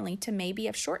done differently to maybe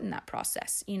have shortened that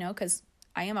process, because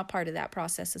I am a part of that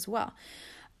process as well.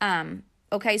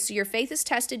 Okay, so your faith is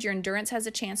tested. Your endurance has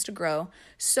a chance to grow.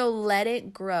 So let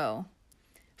it grow.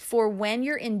 For when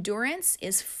your endurance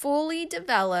is fully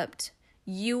developed,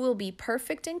 you will be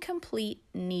perfect and complete,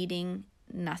 needing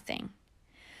nothing.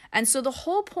 And so the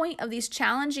whole point of these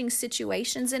challenging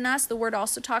situations in us, the word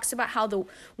also talks about how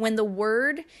when the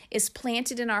word is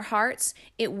planted in our hearts,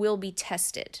 it will be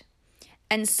tested.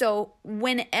 And so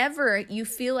whenever you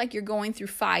feel like you're going through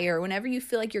fire, whenever you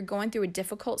feel like you're going through a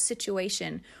difficult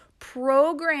situation,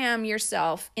 program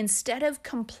yourself instead of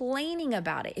complaining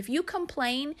about it. If you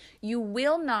complain, you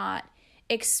will not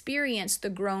experience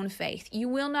the grown faith. You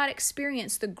will not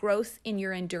experience the growth in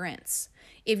your endurance.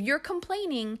 If you're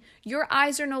complaining, your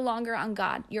eyes are no longer on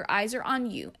God. Your eyes are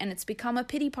on you, and it's become a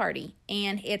pity party,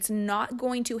 and it's not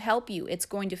going to help you. It's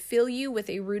going to fill you with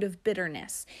a root of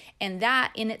bitterness, and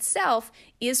that in itself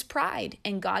is pride,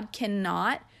 and God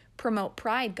cannot promote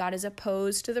pride. God is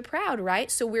opposed to the proud, right?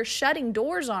 So we're shutting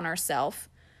doors on ourselves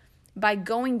by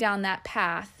going down that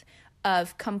path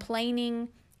of complaining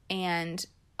and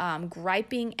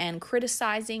griping and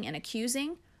criticizing and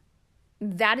accusing.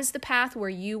 that is the path where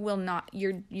you will not,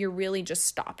 you're really just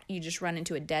stopped. You just run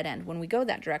into a dead end when we go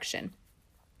that direction.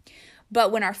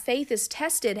 But when our faith is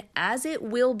tested, as it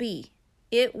will be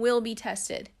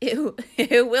tested.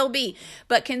 It will be.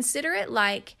 But consider it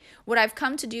like, what I've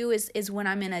come to do is when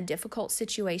I'm in a difficult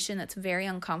situation that's very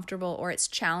uncomfortable, or it's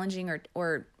challenging,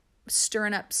 or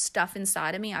stirring up stuff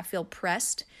inside of me, I feel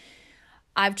pressed.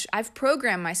 I've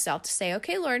programmed myself to say,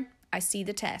 okay, Lord, I see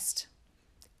the test.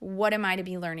 What am I to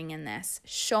be learning in this?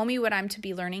 Show me what I'm to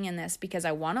be learning in this, because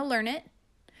I want to learn it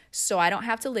so I don't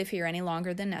have to live here any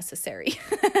longer than necessary.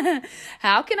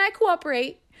 How can I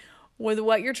cooperate with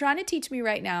what you're trying to teach me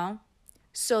right now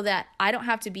so that I don't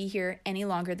have to be here any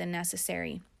longer than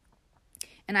necessary?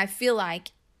 And I feel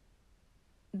like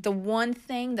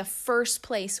the first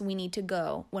place we need to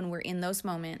go when we're in those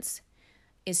moments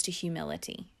is to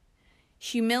humility.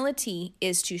 Humility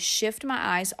is to shift my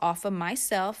eyes off of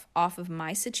myself, off of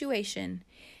my situation,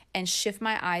 and shift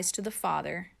my eyes to the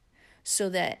Father, so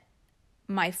that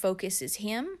my focus is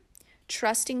Him,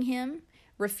 trusting Him,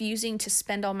 refusing to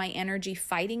spend all my energy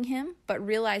fighting Him, but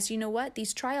realize, you know what?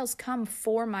 These trials come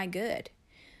for my good.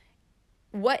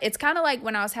 It's kind of like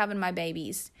when I was having my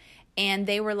babies, and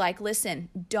they were like, listen,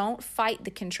 don't fight the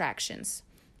contractions.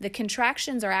 The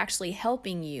contractions are actually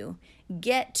helping you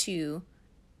get to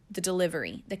the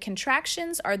delivery. The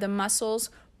contractions are the muscles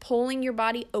pulling your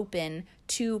body open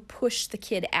to push the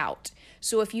kid out.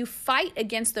 So if you fight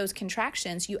against those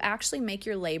contractions, you actually make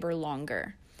your labor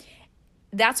longer.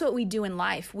 That's what we do in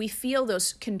life. We feel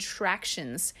those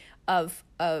contractions of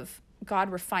God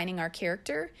refining our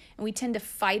character, and we tend to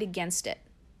fight against it.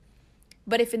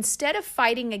 But if instead of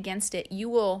fighting against it, you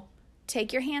will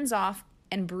take your hands off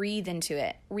and breathe into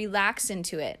it, relax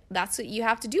into it. That's what you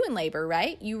have to do in labor,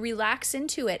 right? You relax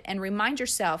into it and remind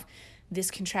yourself, this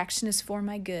contraction is for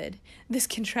my good. This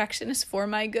contraction is for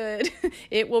my good.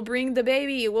 It will bring the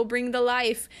baby. It will bring the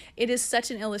life. It is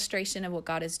such an illustration of what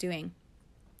God is doing.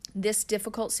 This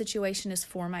difficult situation is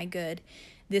for my good.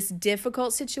 This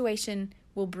difficult situation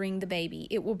will bring the baby.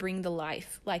 It will bring the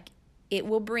life. Like, it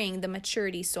will bring the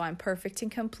maturity, so I'm perfect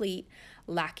and complete,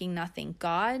 lacking nothing.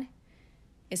 God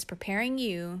is preparing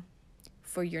you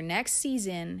for your next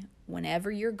season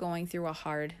whenever you're going through a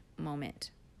hard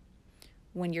moment.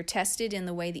 When you're tested in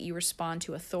the way that you respond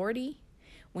to authority,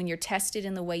 when you're tested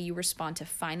in the way you respond to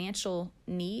financial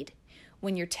need,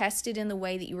 when you're tested in the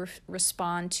way that you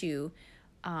respond to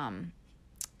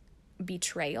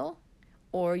betrayal,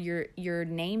 or your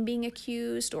name being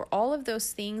accused, or all of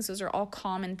those things. Those are all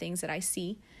common things that I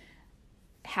see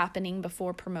happening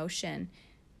before promotion.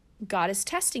 God is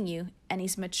testing you, and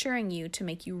He's maturing you to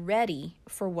make you ready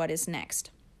for what is next.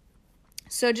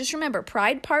 So just remember,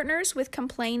 pride partners with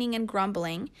complaining and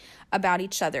grumbling about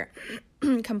each other.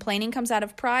 Complaining comes out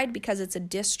of pride because it's a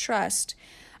distrust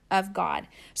of God.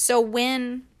 So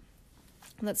James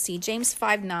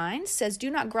 5:9 says, do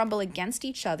not grumble against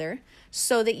each other,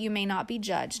 so that you may not be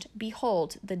judged.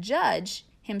 Behold, the judge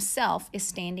himself is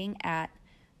standing at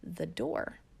the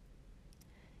door.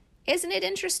 Isn't it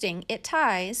interesting? It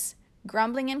ties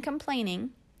grumbling and complaining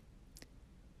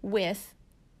with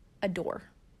a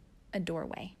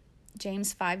doorway.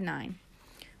 James 5:9.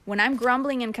 When I'm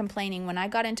grumbling and complaining, when I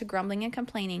got into grumbling and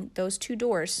complaining, those two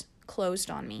doors closed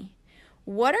on me.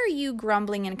 What are you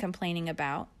grumbling and complaining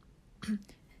about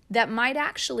that might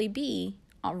actually be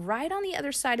right on the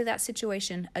other side of that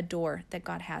situation, a door that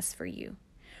God has for you?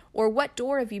 Or what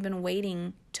door have you been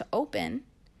waiting to open,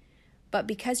 but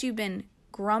because you've been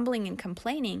grumbling and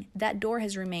complaining, that door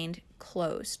has remained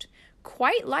closed?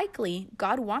 Quite likely,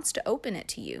 God wants to open it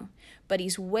to you, but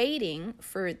He's waiting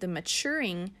for the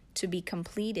maturing to be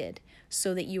completed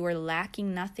so that you are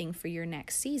lacking nothing for your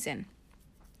next season.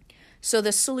 So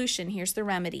the solution, here's the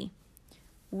remedy.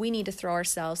 We need to throw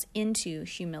ourselves into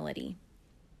humility.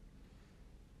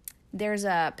 There's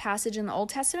a passage in the Old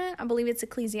Testament, I believe it's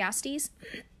Ecclesiastes,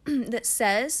 that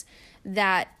says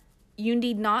that you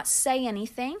need not say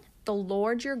anything. The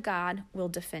Lord your God will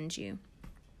defend you.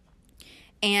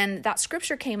 And that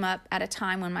scripture came up at a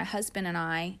time when my husband and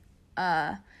I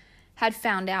had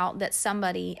found out that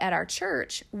somebody at our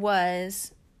church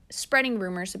was spreading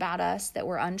rumors about us that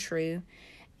were untrue.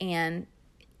 And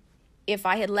if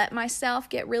I had let myself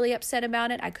get really upset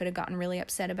about it, I could have gotten really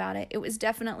upset about it. It was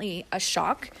definitely a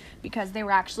shock because they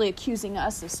were actually accusing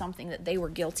us of something that they were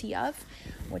guilty of,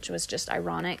 which was just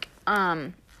ironic.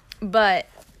 But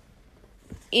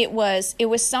it was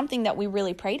something that we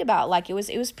really prayed about. Like it was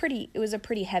a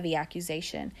pretty heavy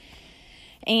accusation.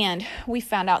 And we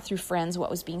found out through friends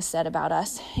what was being said about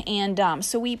us. And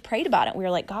so we prayed about it. We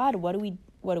were like, God, what do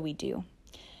we do?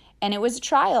 And it was a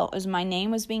trial. It was my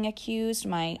name was being accused,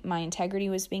 my integrity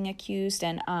was being accused,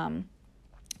 and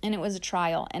it was a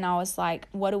trial. And I was like,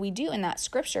 what do we do? And that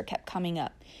scripture kept coming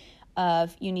up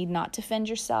of, you need not defend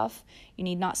yourself. You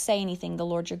need not say anything. The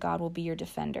Lord your God will be your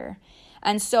defender.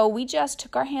 And so we just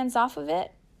took our hands off of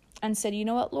it and said, you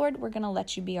know what, Lord, we're going to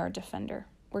let you be our defender.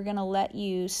 We're going to let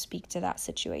you speak to that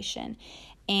situation.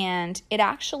 And it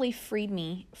actually freed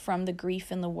me from the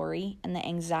grief and the worry and the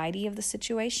anxiety of the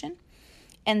situation.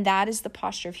 And that is the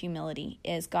posture of humility,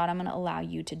 is, God, I'm going to allow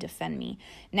you to defend me.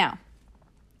 Now,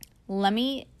 let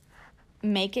me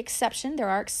make exception. There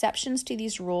are exceptions to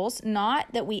these rules.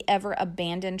 Not that we ever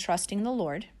abandon trusting the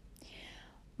Lord,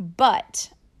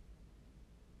 but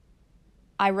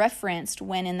I referenced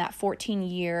when in that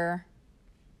 14-year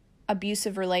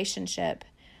abusive relationship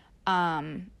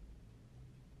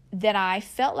that I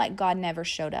felt like God never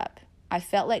showed up. I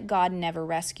felt like God never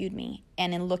rescued me.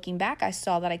 And in looking back, I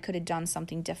saw that I could have done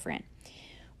something different.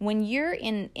 When you're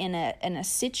in a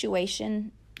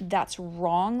situation that's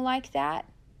wrong like that,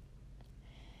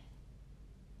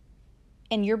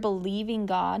 and you're believing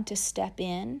God to step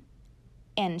in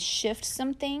and shift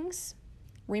some things,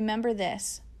 remember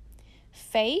this: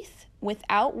 faith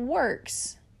without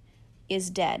works is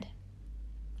dead.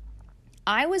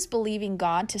 I was believing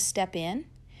God to step in,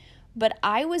 but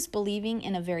I was believing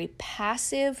in a very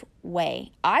passive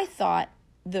way. I thought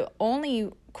the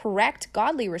only correct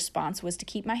godly response was to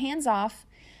keep my hands off,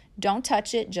 don't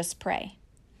touch it, just pray.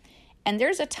 And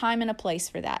there's a time and a place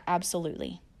for that,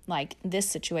 absolutely. Like this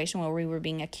situation where we were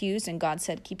being accused and God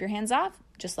said, keep your hands off,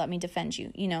 just let me defend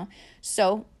you,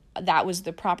 So that was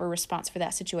the proper response for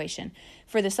that situation.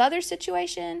 For this other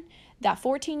situation, that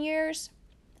 14 years,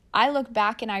 I look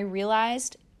back and I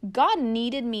realized God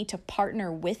needed me to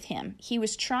partner with him. He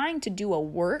was trying to do a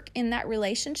work in that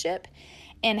relationship.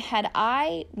 And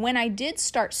when I did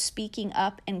start speaking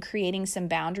up and creating some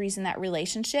boundaries in that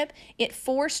relationship, it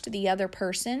forced the other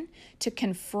person to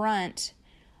confront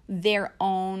their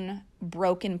own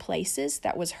broken places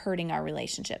that was hurting our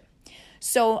relationship.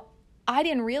 So I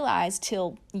didn't realize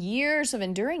till years of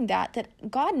enduring that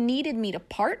God needed me to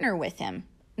partner with him.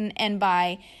 And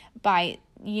by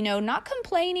not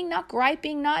complaining, not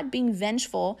griping, not being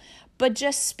vengeful, but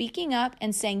just speaking up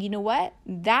and saying, you know what,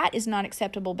 that is not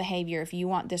acceptable behavior if you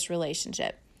want this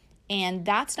relationship. And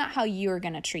that's not how you're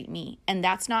going to treat me. And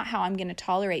that's not how I'm going to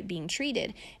tolerate being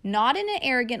treated. Not in an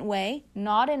arrogant way,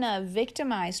 not in a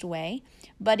victimized way,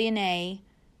 but in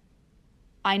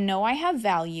I know I have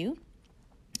value,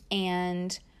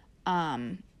 and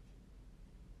I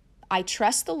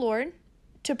trust the Lord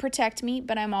to protect me,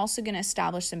 but I'm also going to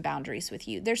establish some boundaries with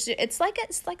you. It's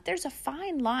like there's a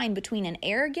fine line between an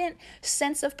arrogant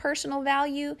sense of personal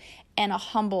value and a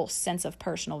humble sense of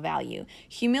personal value.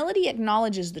 Humility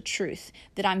acknowledges the truth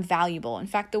that I'm valuable. In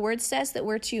fact, the word says that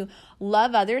we're to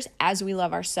love others as we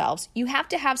love ourselves. You have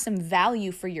to have some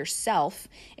value for yourself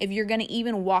if you're going to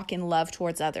even walk in love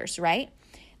towards others, right?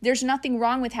 There's nothing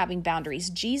wrong with having boundaries.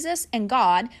 Jesus and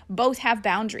God both have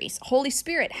boundaries. Holy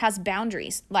Spirit has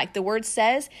boundaries. Like the word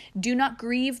says, do not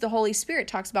grieve the Holy Spirit. It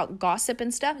talks about gossip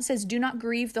and stuff. It says, do not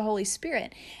grieve the Holy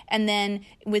Spirit. And then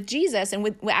with Jesus and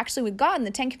with God in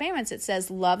the 10 Commandments, it says,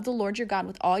 love the Lord your God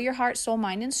with all your heart, soul,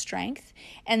 mind, and strength.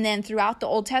 And then throughout the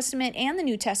Old Testament and the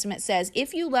New Testament, it says,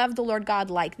 if you love the Lord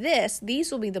God like this,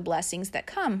 these will be the blessings that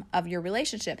come of your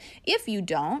relationship. If you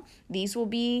don't, these will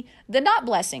be the not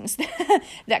blessings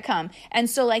that come. And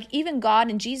so even God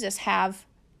and Jesus have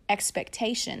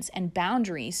expectations and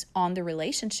boundaries on the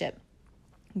relationship.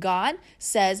 God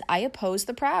says, I oppose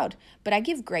the proud, but I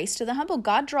give grace to the humble.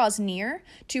 God draws near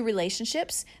to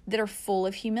relationships that are full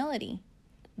of humility.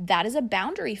 That is a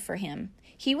boundary for him.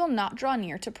 He will not draw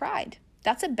near to pride.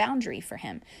 That's a boundary for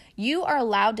him. You are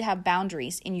allowed to have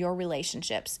boundaries in your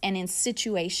relationships, and in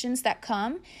situations that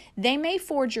come, they may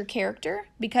forge your character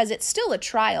because it's still a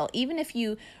trial. Even if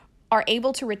you are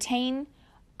able to retain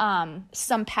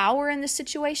some power in the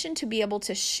situation to be able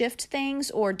to shift things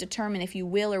or determine if you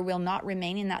will or will not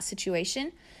remain in that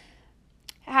situation,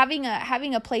 having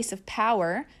a place of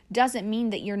power doesn't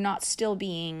mean that you're not still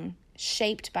being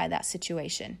shaped by that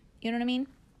situation. You know what I mean?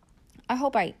 I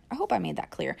hope I made that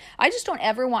clear. I just don't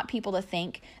ever want people to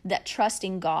think that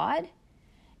trusting God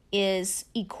is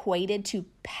equated to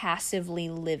passively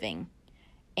living.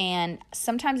 And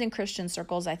sometimes in Christian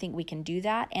circles, I think we can do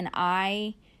that. And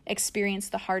I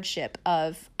experienced the hardship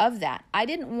of that. I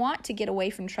didn't want to get away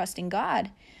from trusting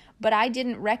God, but I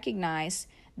didn't recognize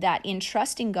that in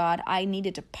trusting God, I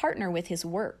needed to partner with his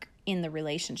work in the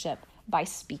relationship by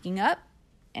speaking up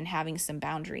and having some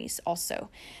boundaries also.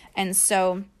 And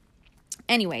so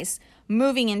anyways,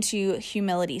 moving into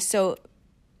humility. So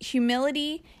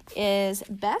Humility is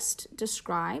best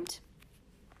described.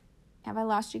 Have I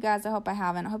lost you guys? I hope I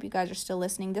haven't. I hope you guys are still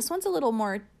listening. This one's a little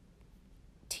more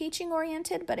teaching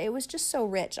oriented, but it was just so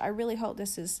rich. I really hope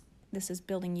this is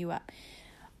building you up.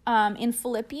 In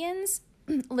Philippians,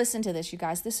 listen to this, you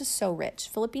guys. This is so rich.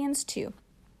 Philippians 2.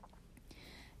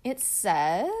 It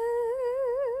says,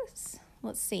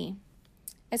 let's see.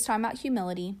 It's talking about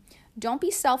humility. Don't be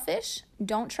selfish.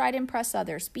 Don't try to impress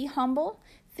others. Be humble,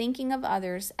 thinking of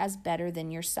others as better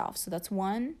than yourself. So that's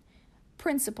one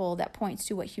principle that points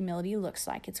to what humility looks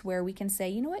like. It's where we can say,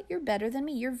 you know what, you're better than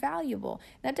me. You're valuable.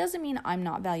 That doesn't mean I'm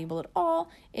not valuable at all.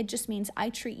 It just means I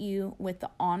treat you with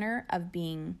the honor of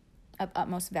being of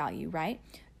utmost value, right?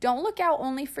 Don't look out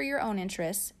only for your own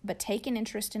interests, but take an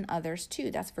interest in others too.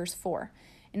 That's verse 4.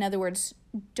 In other words,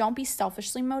 don't be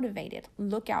selfishly motivated.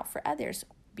 Look out for others.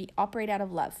 Operate out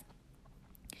of love.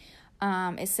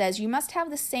 It says, you must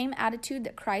have the same attitude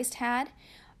that Christ had,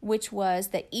 which was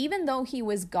that even though he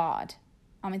was God,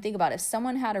 think about it. If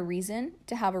someone had a reason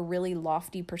to have a really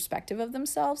lofty perspective of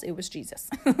themselves, it was Jesus.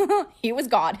 He was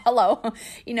God. Hello.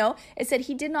 It said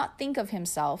he did not think of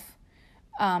himself.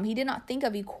 He did not think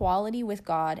of equality with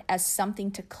God as something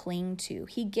to cling to.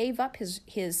 He gave up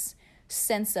his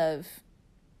sense of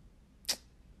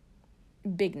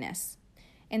bigness.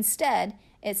 Instead,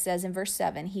 it says in verse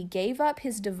 7, he gave up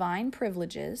his divine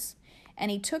privileges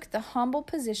and he took the humble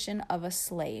position of a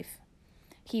slave.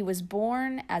 He was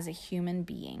born as a human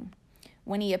being.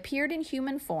 When he appeared in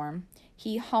human form,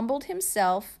 he humbled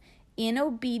himself in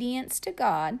obedience to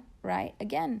God, right?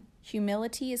 Again,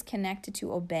 humility is connected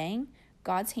to obeying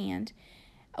God's hand,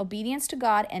 obedience to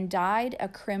God, and died a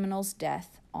criminal's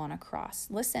death on a cross.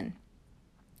 Listen,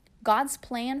 God's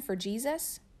plan for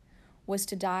Jesus was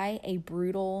to die a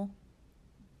brutal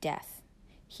death.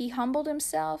 He humbled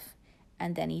himself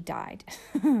and then he died.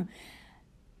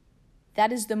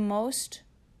 That is the most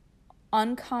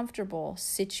uncomfortable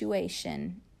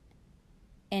situation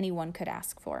anyone could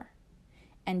ask for.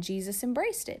 And Jesus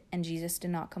embraced it, and Jesus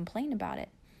did not complain about it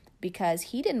because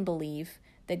he didn't believe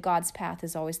that God's path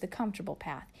is always the comfortable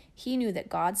path. He knew that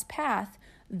God's path,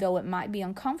 though it might be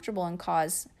uncomfortable and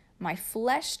cause my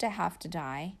flesh to have to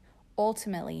die,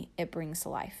 ultimately it brings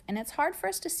life. And it's hard for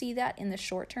us to see that in the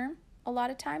short term a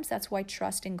lot of times. That's why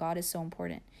trust in God is so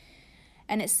important.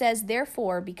 And it says,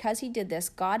 therefore, because he did this,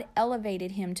 God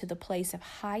elevated him to the place of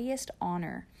highest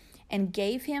honor and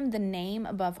gave him the name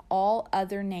above all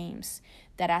other names,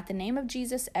 that at the name of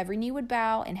Jesus every knee would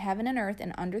bow in heaven and earth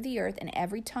and under the earth, and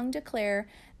every tongue declare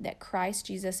that Christ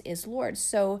Jesus is Lord.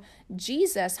 So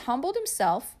Jesus humbled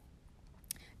himself,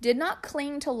 did not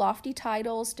cling to lofty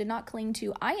titles, did not cling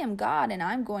to, I am God and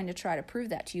I'm going to try to prove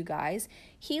that to you guys.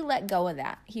 He let go of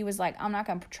that. He was like, I'm not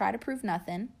going to try to prove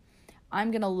nothing. I'm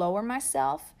going to lower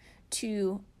myself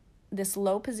to this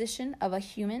low position of a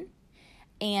human,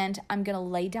 and I'm going to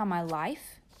lay down my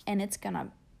life, and it's going to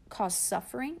cause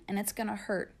suffering, and it's going to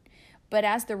hurt. But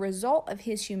as the result of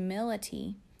his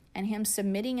humility and him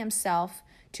submitting himself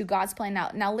to God's plan.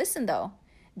 Now listen though,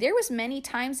 there was many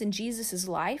times in Jesus'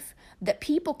 life that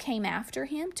people came after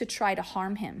him to try to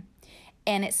harm him.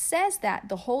 And it says that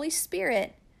the Holy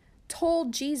Spirit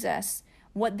told Jesus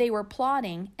what they were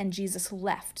plotting, and Jesus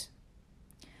left.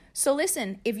 So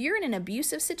listen, if you're in an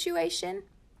abusive situation,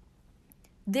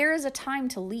 there is a time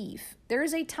to leave. There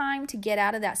is a time to get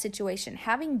out of that situation.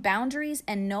 Having boundaries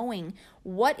and knowing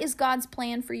what is God's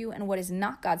plan for you and what is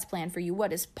not God's plan for you,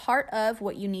 what is part of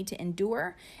what you need to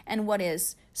endure and what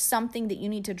is something that you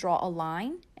need to draw a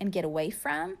line and get away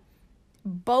from,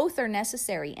 both are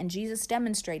necessary, and Jesus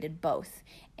demonstrated both.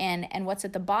 And what's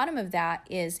at the bottom of that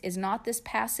is not this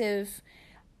passive,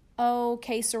 oh,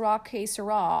 que sera,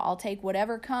 I'll take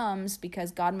whatever comes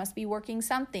because God must be working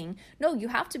something. No, you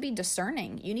have to be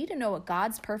discerning. You need to know what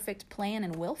God's perfect plan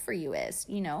and will for you is,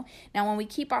 Now, when we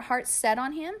keep our hearts set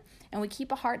on him and we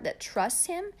keep a heart that trusts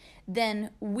him, then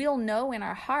we'll know in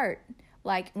our heart,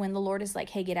 like when the Lord is like,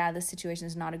 hey, get out of this situation,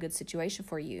 is not a good situation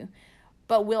for you.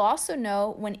 But we'll also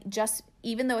know when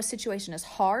even though a situation is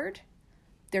hard,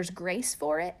 there's grace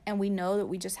for it, and we know that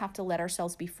we just have to let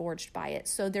ourselves be forged by it.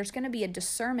 So there's going to be a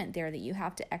discernment there that you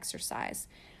have to exercise.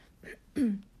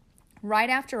 Right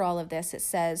after all of this, it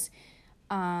says,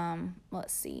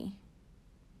 let's see.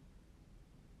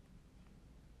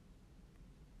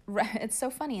 It's so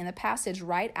funny. In the passage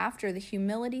right after the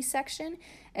humility section,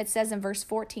 it says in verse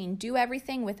 14, do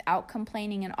everything without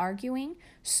complaining and arguing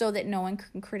so that no one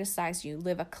can criticize you.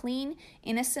 Live a clean,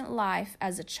 innocent life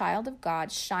as a child of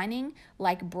God, shining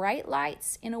like bright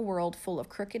lights in a world full of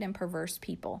crooked and perverse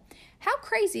people. How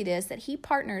crazy it is that he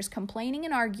partners complaining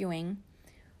and arguing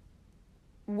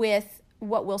with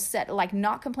will set, like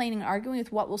not complaining and arguing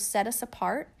with what will set us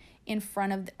apart in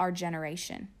front of our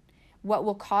generation, what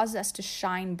will cause us to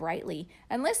shine brightly.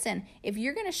 And listen, if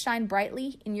you're going to shine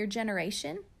brightly in your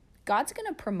generation, God's going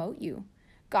to promote you.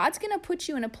 God's going to put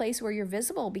you in a place where you're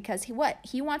visible, because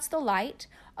He wants the light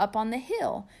up on the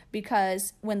hill,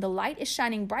 because when the light is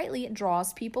shining brightly, it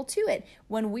draws people to it.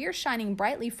 When we're shining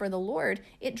brightly for the Lord,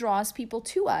 it draws people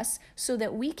to us so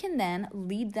that we can then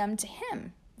lead them to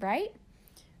Him, right?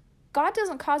 God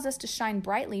doesn't cause us to shine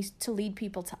brightly to lead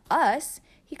people to us.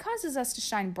 He causes us to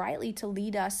shine brightly to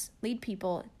lead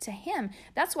people to Him.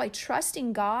 That's why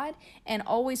trusting God and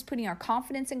always putting our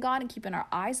confidence in God and keeping our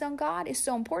eyes on God is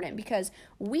so important, because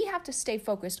we have to stay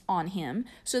focused on Him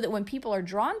so that when people are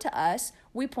drawn to us,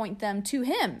 we point them to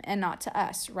Him and not to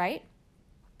us, right?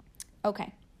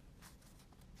 Okay.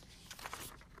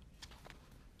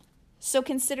 So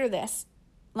consider this.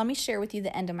 Let me share with you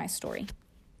the end of my story.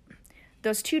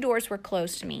 Those 2 doors were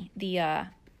closed to me, the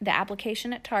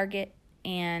application at Target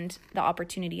and the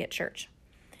opportunity at church.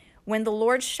 When the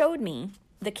Lord showed me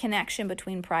the connection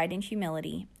between pride and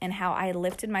humility and how I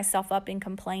lifted myself up in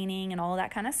complaining and all of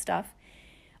that kind of stuff,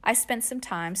 I spent some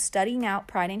time studying out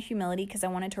pride and humility because I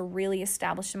wanted to really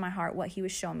establish in my heart what He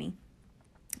was showing me.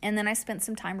 And then I spent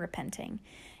some time repenting.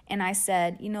 And I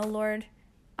said, Lord,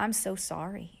 I'm so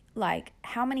sorry. Like,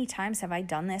 how many times have I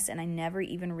done this and I never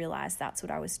even realized that's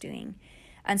what I was doing?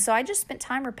 And so I just spent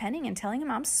time repenting and telling Him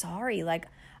I'm sorry. Like,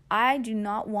 I do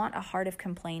not want a heart of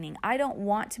complaining. I don't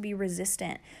want to be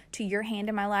resistant to Your hand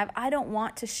in my life. I don't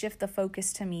want to shift the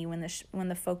focus to me when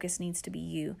the focus needs to be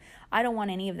You. I don't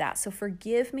want any of that. So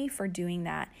forgive me for doing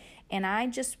that. And I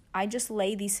just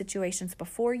lay these situations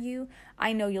before You.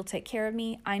 I know You'll take care of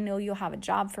me. I know You'll have a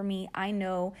job for me. I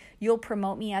know You'll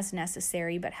promote me as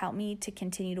necessary, but help me to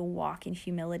continue to walk in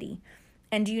humility.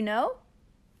 And do you know,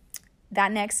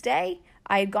 that next day,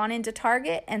 I had gone into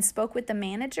Target and spoke with the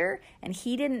manager, and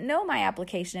he didn't know my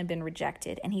application had been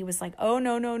rejected. And he was like, oh,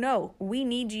 no, we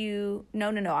need you. No,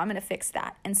 I'm going to fix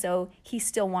that. And so he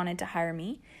still wanted to hire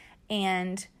me.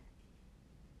 And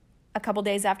a couple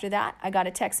days after that, I got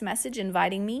a text message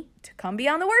inviting me to come be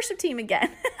on the worship team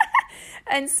again.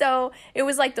 And so it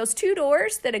was like those 2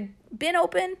 doors that had been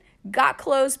open, got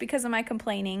closed because of my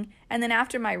complaining, and then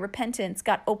after my repentance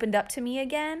got opened up to me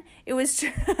again. It was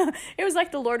it was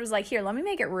like the Lord was like, here, let me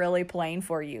make it really plain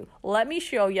for you. Let me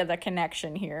show you the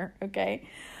connection here, okay?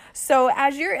 So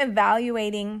as you're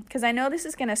evaluating, because I know this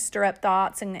is going to stir up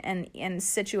thoughts and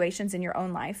situations in your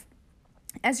own life,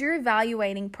 as you're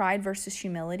evaluating pride versus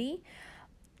humility,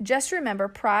 just remember,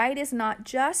 pride is not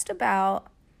just about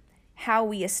how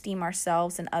we esteem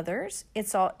ourselves and others.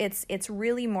 It's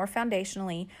really more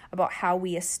foundationally about how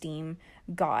we esteem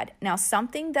God. Now,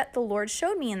 something that the Lord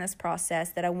showed me in this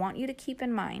process that I want you to keep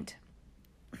in mind: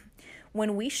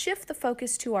 when we shift the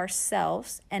focus to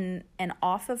ourselves and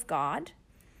off of God,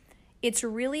 it's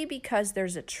really because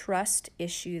there's a trust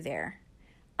issue there.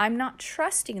 I'm not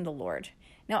trusting the Lord.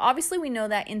 Now, obviously, we know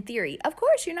that in theory. Of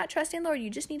course, you're not trusting the Lord. You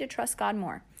just need to trust God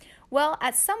more. Well,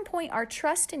 at some point, our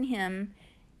trust in Him,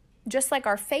 just like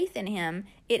our faith in Him,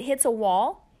 it hits a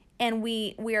wall, and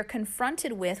we are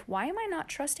confronted with, why am I not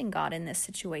trusting God in this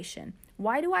situation?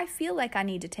 Why do I feel like I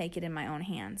need to take it in my own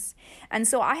hands? And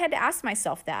so I had to ask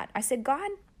myself that. I said,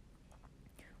 God,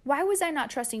 why was I not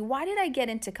trusting? Why did I get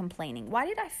into complaining? Why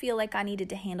did I feel like I needed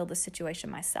to handle the situation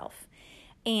myself?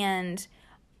 And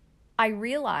I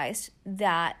realized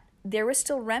that there was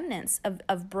still remnants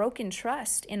of broken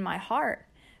trust in my heart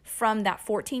from that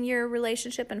 14-year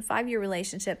relationship and 5-year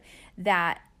relationship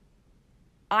that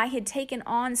I had taken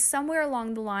on somewhere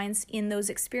along the lines in those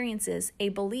experiences, a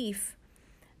belief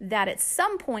that at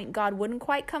some point God wouldn't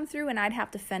quite come through and I'd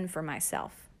have to fend for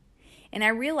myself. And I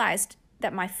realized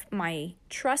that my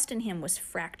trust in Him was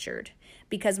fractured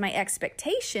because my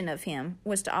expectation of Him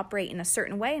was to operate in a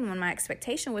certain way, and when my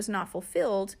expectation was not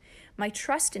fulfilled, my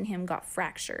trust in Him got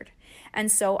fractured.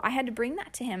 And so I had to bring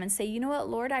that to Him and say, you know what,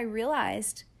 Lord, I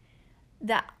realized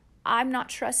that I'm not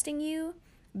trusting You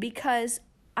because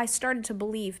I started to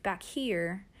believe back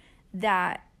here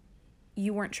that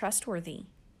You weren't trustworthy.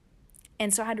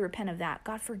 And so I had to repent of that.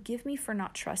 God, forgive me for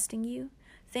not trusting You.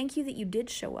 Thank You that You did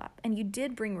show up and You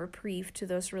did bring reprieve to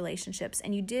those relationships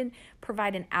and You did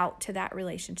provide an out to that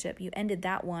relationship. You ended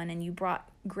that one and You brought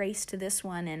grace to this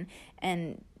one,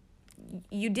 and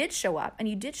You did show up and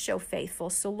You did show faithful.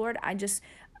 So Lord,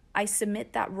 I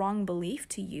submit that wrong belief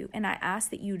to You, and I ask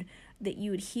that you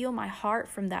would heal my heart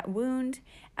from that wound,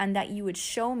 and that You would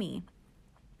show me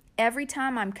every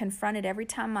time I'm confronted, every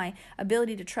time my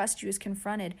ability to trust You is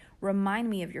confronted, remind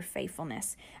me of Your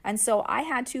faithfulness. And so I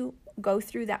had to go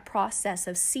through that process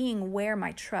of seeing where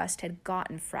my trust had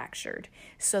gotten fractured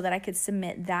so that I could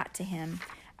submit that to him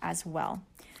as well.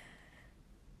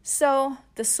 So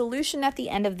the solution at the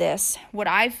end of this, what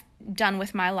I've done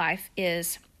with my life,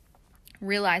 is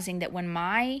realizing that when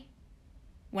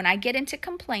I get into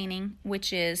complaining,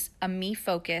 which is a me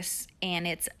focus, and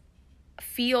it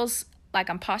feels like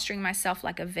I'm posturing myself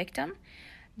like a victim,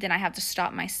 then I have to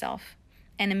stop myself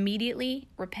and immediately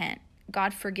repent.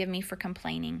 God, forgive me for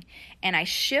complaining. And I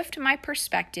shift my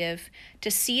perspective to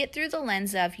see it through the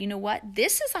lens of, you know what?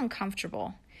 This is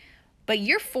uncomfortable, but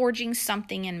you're forging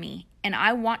something in me, and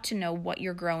I want to know what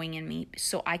you're growing in me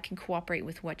so I can cooperate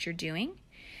with what you're doing.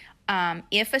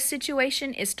 If a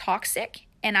situation is toxic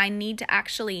and I need to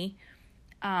actually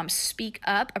speak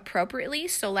up appropriately,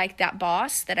 so like that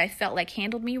boss that I felt like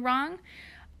handled me wrong,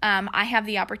 I have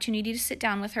the opportunity to sit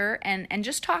down with her and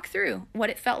just talk through what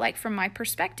it felt like from my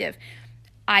perspective.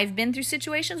 I've been through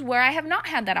situations where I have not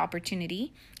had that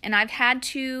opportunity, and I've had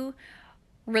to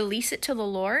release it to the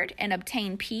Lord and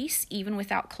obtain peace even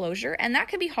without closure. And that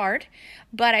could be hard,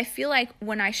 but I feel like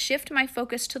when I shift my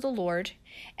focus to the Lord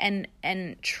and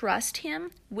trust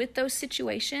him with those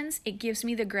situations, it gives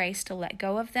me the grace to let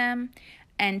go of them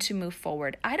and to move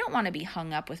forward. I don't want to be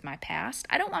hung up with my past.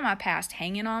 I don't want my past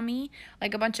hanging on me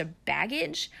like a bunch of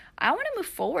baggage. I want to move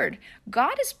forward.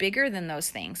 God is bigger than those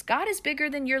things. God is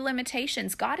bigger than your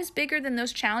limitations. God is bigger than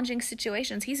those challenging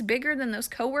situations. He's bigger than those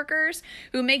coworkers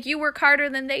who make you work harder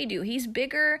than they do. He's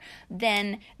bigger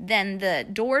than the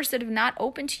doors that have not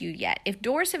opened to you yet. If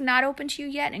doors have not opened to you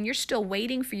yet and you're still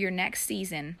waiting for your next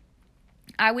season,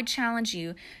 I would challenge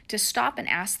you to stop and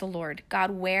ask the Lord,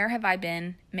 God, where have I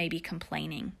been maybe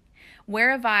complaining?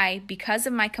 Where have I, because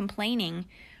of my complaining,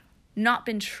 not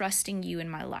been trusting you in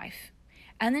my life?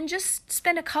 And then just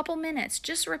spend a couple minutes,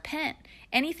 just repent.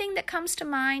 Anything that comes to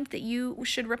mind that you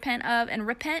should repent of, and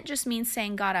repent just means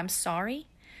saying, God, I'm sorry.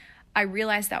 I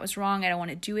realize that was wrong. I don't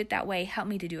want to do it that way. Help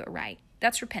me to do it right.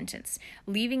 That's repentance.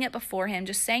 Leaving it before him,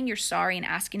 just saying you're sorry and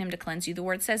asking him to cleanse you. The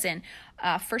word says in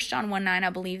 1 John 1:9, I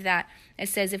believe that it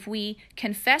says, if we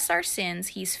confess our sins,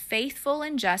 he's faithful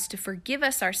and just to forgive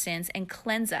us our sins and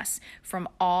cleanse us from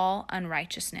all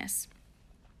unrighteousness.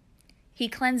 He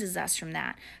cleanses us from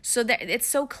that. So that it's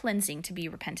so cleansing to be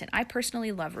repentant. I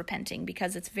personally love repenting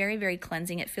because it's very, very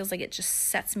cleansing. It feels like it just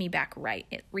sets me back right.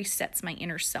 It resets my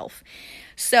inner self.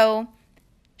 So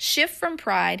shift from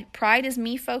pride. Pride is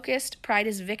me-focused. Pride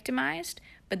is victimized,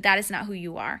 but that is not who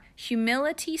you are.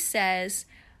 Humility says,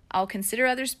 I'll consider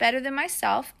others better than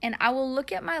myself, and I will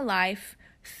look at my life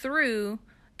through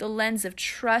the lens of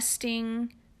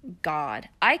trusting God.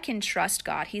 I can trust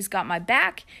God. He's got my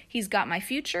back. He's got my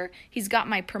future. He's got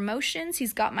my promotions.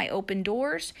 He's got my open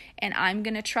doors, and I'm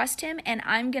going to trust him, and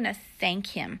I'm going to thank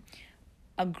him.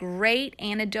 A great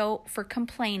antidote for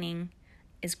complaining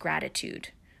is gratitude.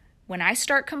 When I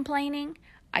start complaining,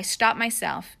 I stop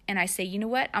myself and I say, you know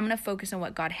what? I'm going to focus on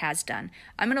what God has done.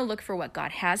 I'm going to look for what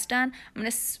God has done. I'm going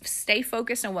to stay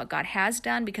focused on what God has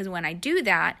done, because when I do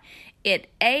that, it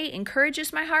A,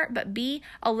 encourages my heart, but B,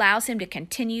 allows him to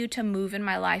continue to move in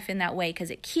my life in that way,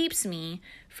 because it keeps me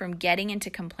from getting into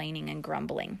complaining and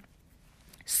grumbling.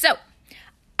 So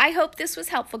I hope this was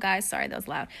helpful, guys. Sorry, that was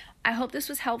loud. I hope this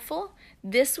was helpful.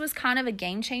 This was kind of a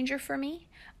game changer for me.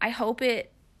 I hope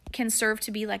it can serve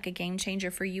to be like a game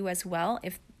changer for you as well,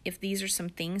 if these are some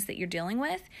things that you're dealing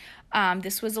with.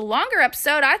 This was a longer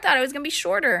episode. I thought it was going to be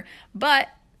shorter, but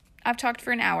I've talked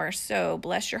for an hour, so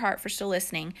bless your heart for still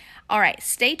listening. All right,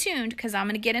 stay tuned, because I'm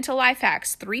going to get into life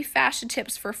hacks, 3 fashion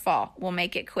tips for fall. We'll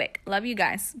make it quick. Love you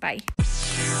guys. Bye.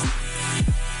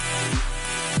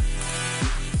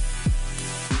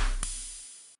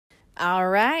 All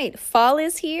right, fall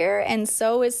is here, and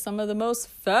so is some of the most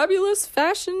fabulous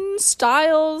fashion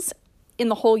styles in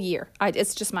the whole year.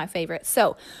 It's just my favorite.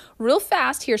 So real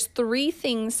fast, here's 3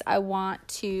 things I want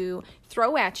to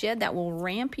throw at you that will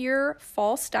ramp your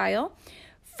fall style.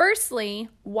 Firstly,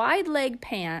 wide leg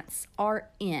pants are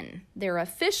in. They're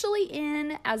officially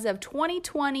in as of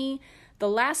 2020. The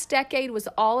last decade was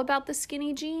all about the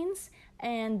skinny jeans,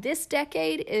 and this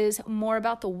decade is more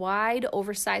about the wide,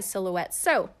 oversized silhouettes.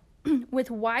 So with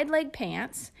wide leg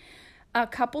pants, a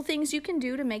couple things you can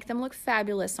do to make them look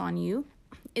fabulous on you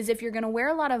is, if you're going to wear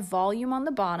a lot of volume on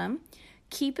the bottom,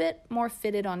 keep it more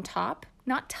fitted on top.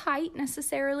 Not tight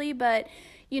necessarily, but,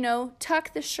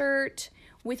 tuck the shirt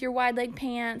with your wide leg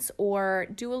pants, or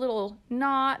do a little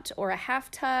knot or a half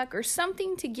tuck or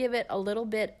something to give it a little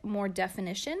bit more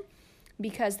definition,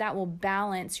 because that will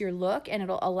balance your look and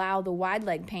it'll allow the wide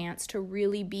leg pants to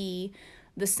really be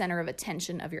the center of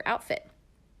attention of your outfit.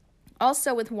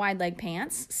 Also with wide leg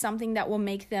pants, something that will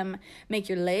make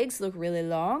your legs look really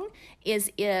long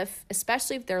is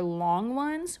especially if they're long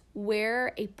ones,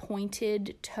 wear a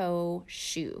pointed toe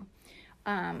shoe.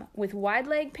 With wide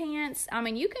leg pants, I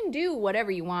mean, you can do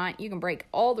whatever you want. You can break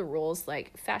all the rules,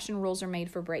 like fashion rules are made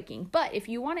for breaking. But if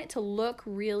you want it to look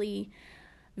really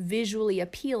visually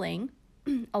appealing,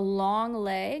 a long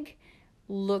leg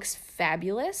looks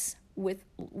fabulous with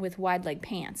wide leg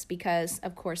pants because,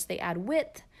 of course, they add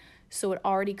width. So it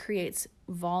already creates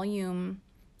volume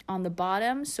on the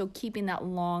bottom. So keeping that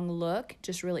long look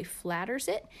just really flatters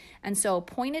it. And so a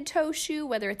pointed toe shoe,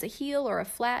 whether it's a heel or a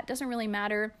flat, doesn't really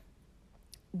matter,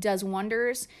 does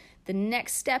wonders. The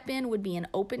next step in would be an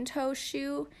open toe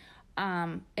shoe.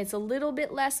 It's a little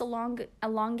bit less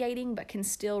elongating, but can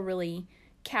still really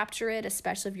capture it,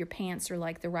 especially if your pants are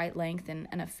like the right length and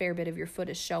a fair bit of your foot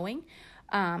is showing.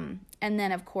 And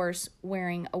then, of course,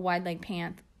 wearing a wide leg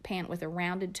pant with a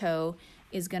rounded toe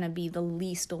is going to be the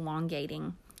least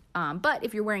elongating. But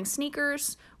if you're wearing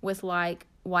sneakers with like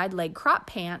wide leg crop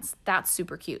pants, that's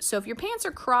super cute. So if your pants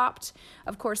are cropped,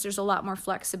 of course, there's a lot more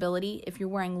flexibility. If you're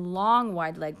wearing long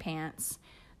wide leg pants,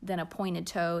 then a pointed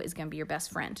toe is going to be your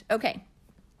best friend. Okay,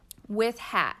 with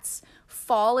hats.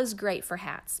 Fall is great for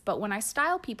hats. But when I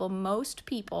style people, most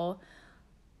people,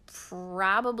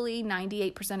 probably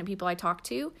 98% of people I talk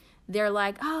to, they're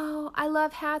like, oh, I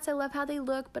love hats. I love how they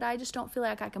look, but I just don't feel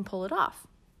like I can pull it off.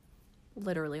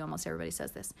 Literally, almost everybody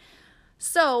says this.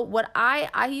 So what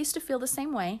I used to feel the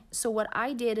same way. So what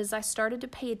I did is I started to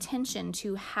pay attention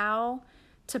to how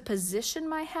to position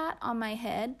my hat on my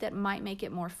head that might make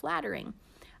it more flattering.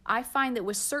 I find that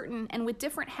with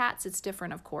different hats, it's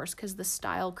different, of course, because the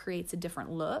style creates a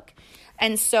different look.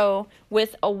 And so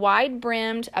with a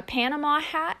wide-brimmed, a Panama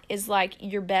hat is like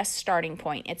your best starting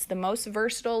point. It's the most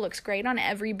versatile, looks great on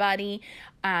everybody.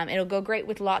 It'll go great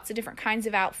with lots of different kinds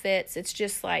of outfits. It's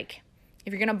just like,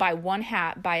 if you're going to buy one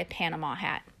hat, buy a Panama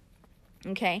hat.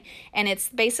 Okay, and it's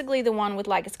basically the one with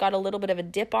it's got a little bit of a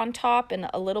dip on top and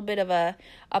a little bit of a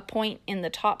point in the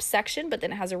top section, but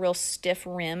then it has a real stiff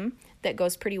rim that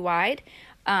goes pretty wide.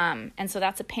 And so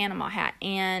that's a Panama hat.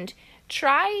 And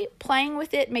try playing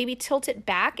with it, maybe tilt it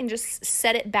back and just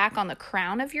set it back on the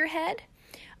crown of your head,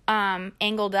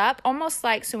 angled up, almost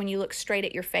like, so when you look straight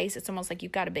at your face, it's almost like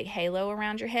you've got a big halo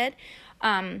around your head,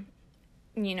 from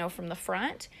the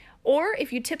front. Or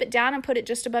if you tip it down and put it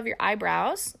just above your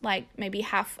eyebrows, like maybe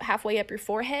halfway up your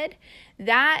forehead,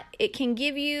 that it can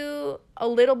give you a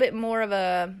little bit more of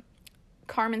a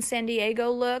Carmen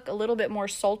Sandiego look, a little bit more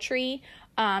sultry,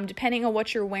 depending on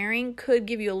what you're wearing, could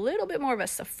give you a little bit more of a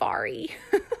safari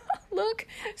look.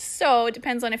 So it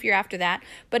depends on if you're after that.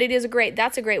 But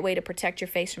that's a great way to protect your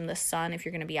face from the sun if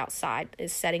you're going to be outside,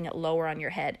 is setting it lower on your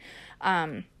head.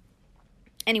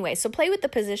 Anyway, so play with the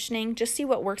positioning, just see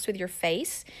what works with your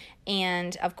face.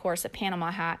 And of course, a Panama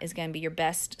hat is going to be your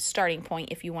best starting point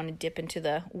if you want to dip into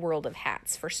the world of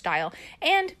hats for style.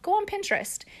 And go on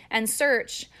Pinterest and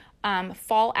search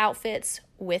fall outfits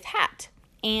with hat.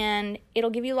 And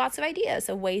it'll give you lots of ideas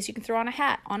of ways you can throw on a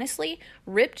hat. Honestly,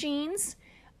 ripped jeans,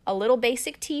 a little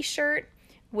basic t-shirt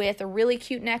with a really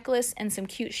cute necklace and some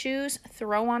cute shoes,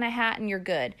 throw on a hat and you're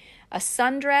good. A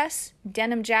sundress,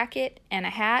 denim jacket, and a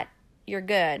hat, you're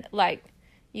good. Like,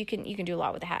 you can do a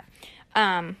lot with a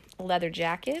hat. Leather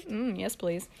jacket. Yes,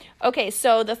 please. Okay,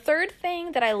 so the third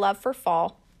thing that I love for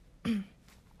fall,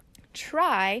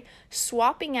 try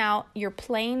swapping out your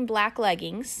plain black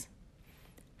leggings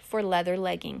for leather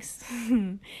leggings.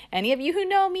 Any of you who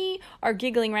know me are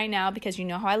giggling right now because you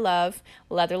know how I love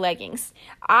leather leggings.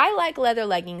 I like leather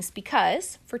leggings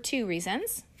because, for two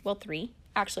reasons, well, three.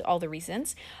 Actually, all the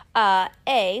reasons.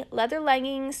 Leather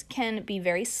leggings can be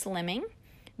very slimming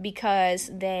because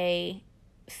they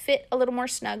fit a little more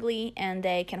snugly and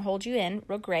they can hold you in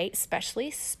real great,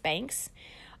 especially Spanx.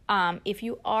 If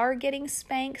you are getting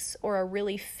Spanx or a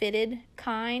really fitted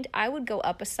kind, I would go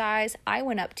up a size. I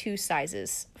went up 2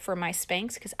 sizes for my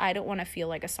Spanx because I don't want to feel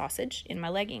like a sausage in my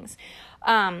leggings.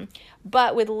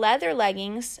 But with leather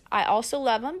leggings, I also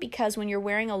love them because when you're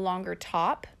wearing a longer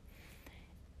top,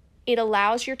 it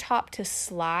allows your top to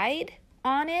slide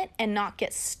on it and not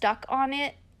get stuck on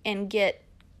it and get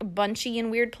bunchy in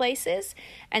weird places.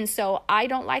 And so I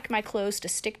don't like my clothes to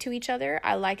stick to each other.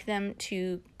 I like them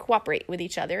to cooperate with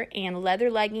each other, and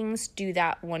leather leggings do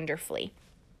that wonderfully.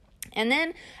 And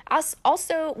then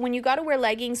also when you got to wear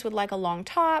leggings with like a long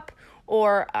top,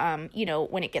 or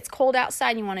when it gets cold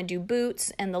outside and you want to do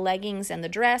boots and the leggings and the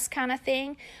dress kind of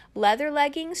thing, leather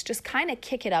leggings just kind of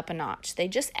kick it up a notch. They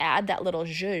just add that little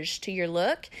zhuzh to your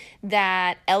look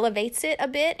that elevates it a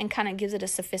bit and kind of gives it a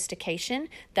sophistication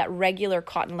that regular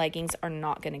cotton leggings are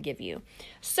not going to give you.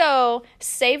 So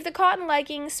save the cotton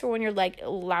leggings for when you're like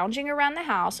lounging around the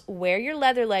house. Wear your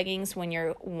leather leggings when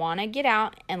you want to get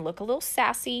out and look a little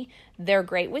sassy. They're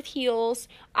great with heels.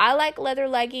 I like leather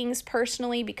leggings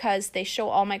personally because they show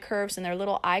all my curves and they're a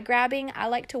little eye-grabbing. I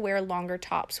like to wear longer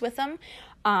tops with them.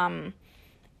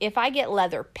 If I get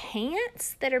leather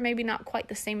pants that are maybe not quite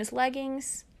the same as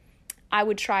leggings, I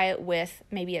would try it with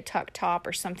maybe a tuck top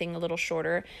or something a little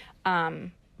shorter.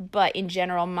 But in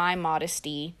general, my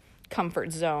modesty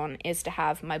comfort zone is to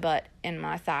have my butt and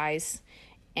my thighs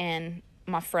and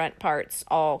my front parts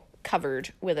all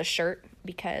covered with a shirt,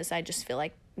 because I just feel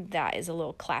like that is a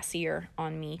little classier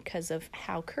on me because of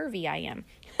how curvy I am.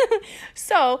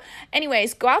 So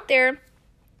anyways, go out there.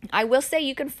 I will say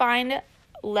you can find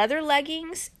leather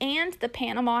leggings and the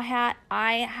Panama hat.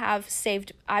 I've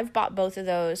bought both of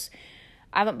those.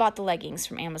 I haven't bought the leggings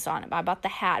from Amazon. I bought the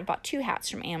hat. I bought 2 hats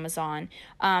from Amazon.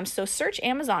 So search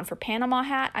Amazon for Panama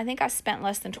hat. I think I spent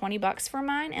less than $20 for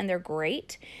mine, and they're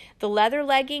great. The leather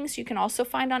leggings you can also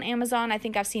find on Amazon. I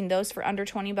think I've seen those for under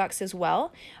 $20 as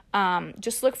well.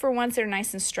 Just look for ones that are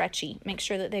nice and stretchy. Make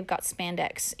sure that they've got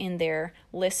spandex in their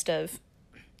list of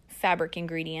fabric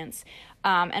ingredients.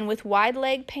 And with wide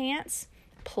leg pants,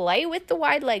 play with the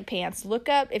wide leg pants. Look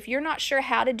up, if you're not sure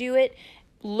how to do it,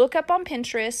 look up on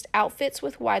Pinterest outfits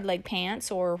with wide leg pants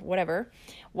or whatever,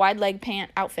 wide leg pant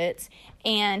outfits,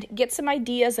 and get some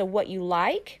ideas of what you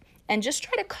like and just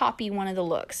try to copy one of the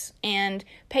looks. And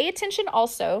pay attention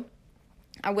also,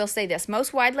 I will say this,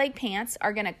 most wide leg pants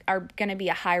are gonna be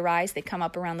a high rise. They come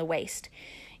up around the waist.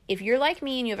 If you're like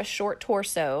me and you have a short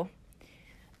torso,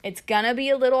 it's gonna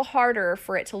be a little harder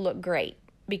for it to look great,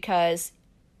 because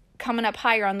coming up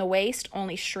higher on the waist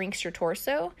only shrinks your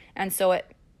torso, and so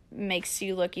it makes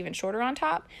you look even shorter on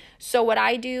top. So what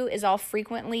I do is I'll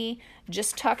frequently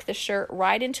just tuck the shirt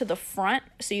right into the front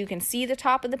so you can see the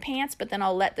top of the pants, but then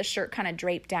I'll let the shirt kind of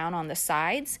drape down on the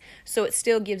sides so it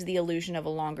still gives the illusion of a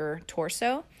longer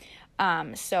torso.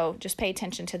 So just pay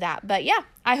attention to that. But yeah,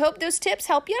 I hope those tips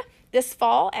help you this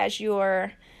fall as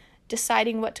you're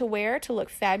deciding what to wear to look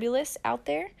fabulous out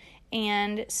there.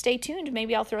 And stay tuned.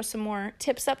 Maybe I'll throw some more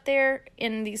tips up there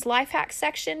in these life hacks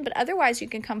section. But otherwise, you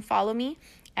can come follow me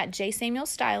at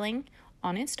jsamuelstyling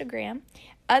on Instagram.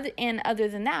 Other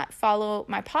than that, follow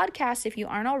my podcast if you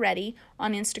aren't already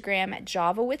on Instagram at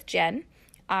Java with Jen.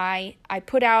 I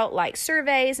put out like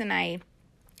surveys, and I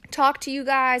talk to you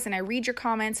guys, and I read your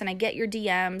comments, and I get your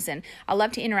DMs, and I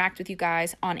love to interact with you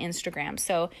guys on Instagram.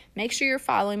 So make sure you're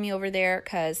following me over there,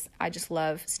 because I just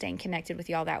love staying connected with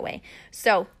y'all that way.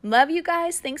 So love you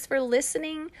guys. Thanks for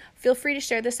listening. Feel free to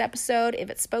share this episode if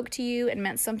it spoke to you and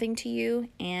meant something to you,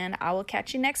 and I will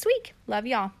catch you next week. Love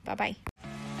y'all. Bye-bye.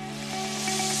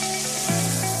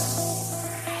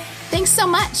 Thanks so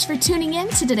much for tuning in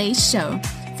to today's show.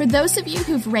 For those of you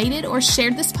who've rated or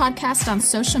shared this podcast on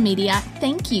social media,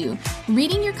 thank you.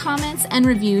 Reading your comments and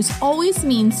reviews always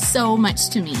means so much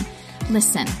to me.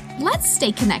 Listen, let's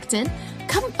stay connected.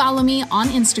 Come follow me on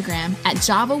Instagram at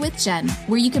Java with Jen,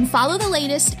 where you can follow the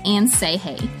latest and say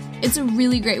hey. It's a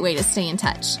really great way to stay in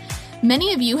touch.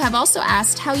 Many of you have also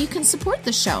asked how you can support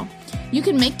the show. You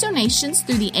can make donations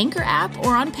through the Anchor app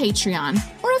or on Patreon,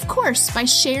 or of course by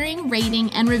sharing,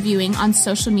 rating, and reviewing on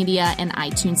social media and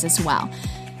iTunes as well.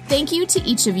 Thank you to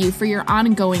each of you for your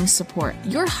ongoing support.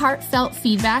 Your heartfelt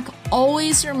feedback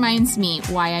always reminds me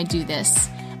why I do this.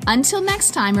 Until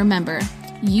next time, remember,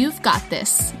 you've got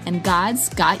this, and God's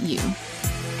got you.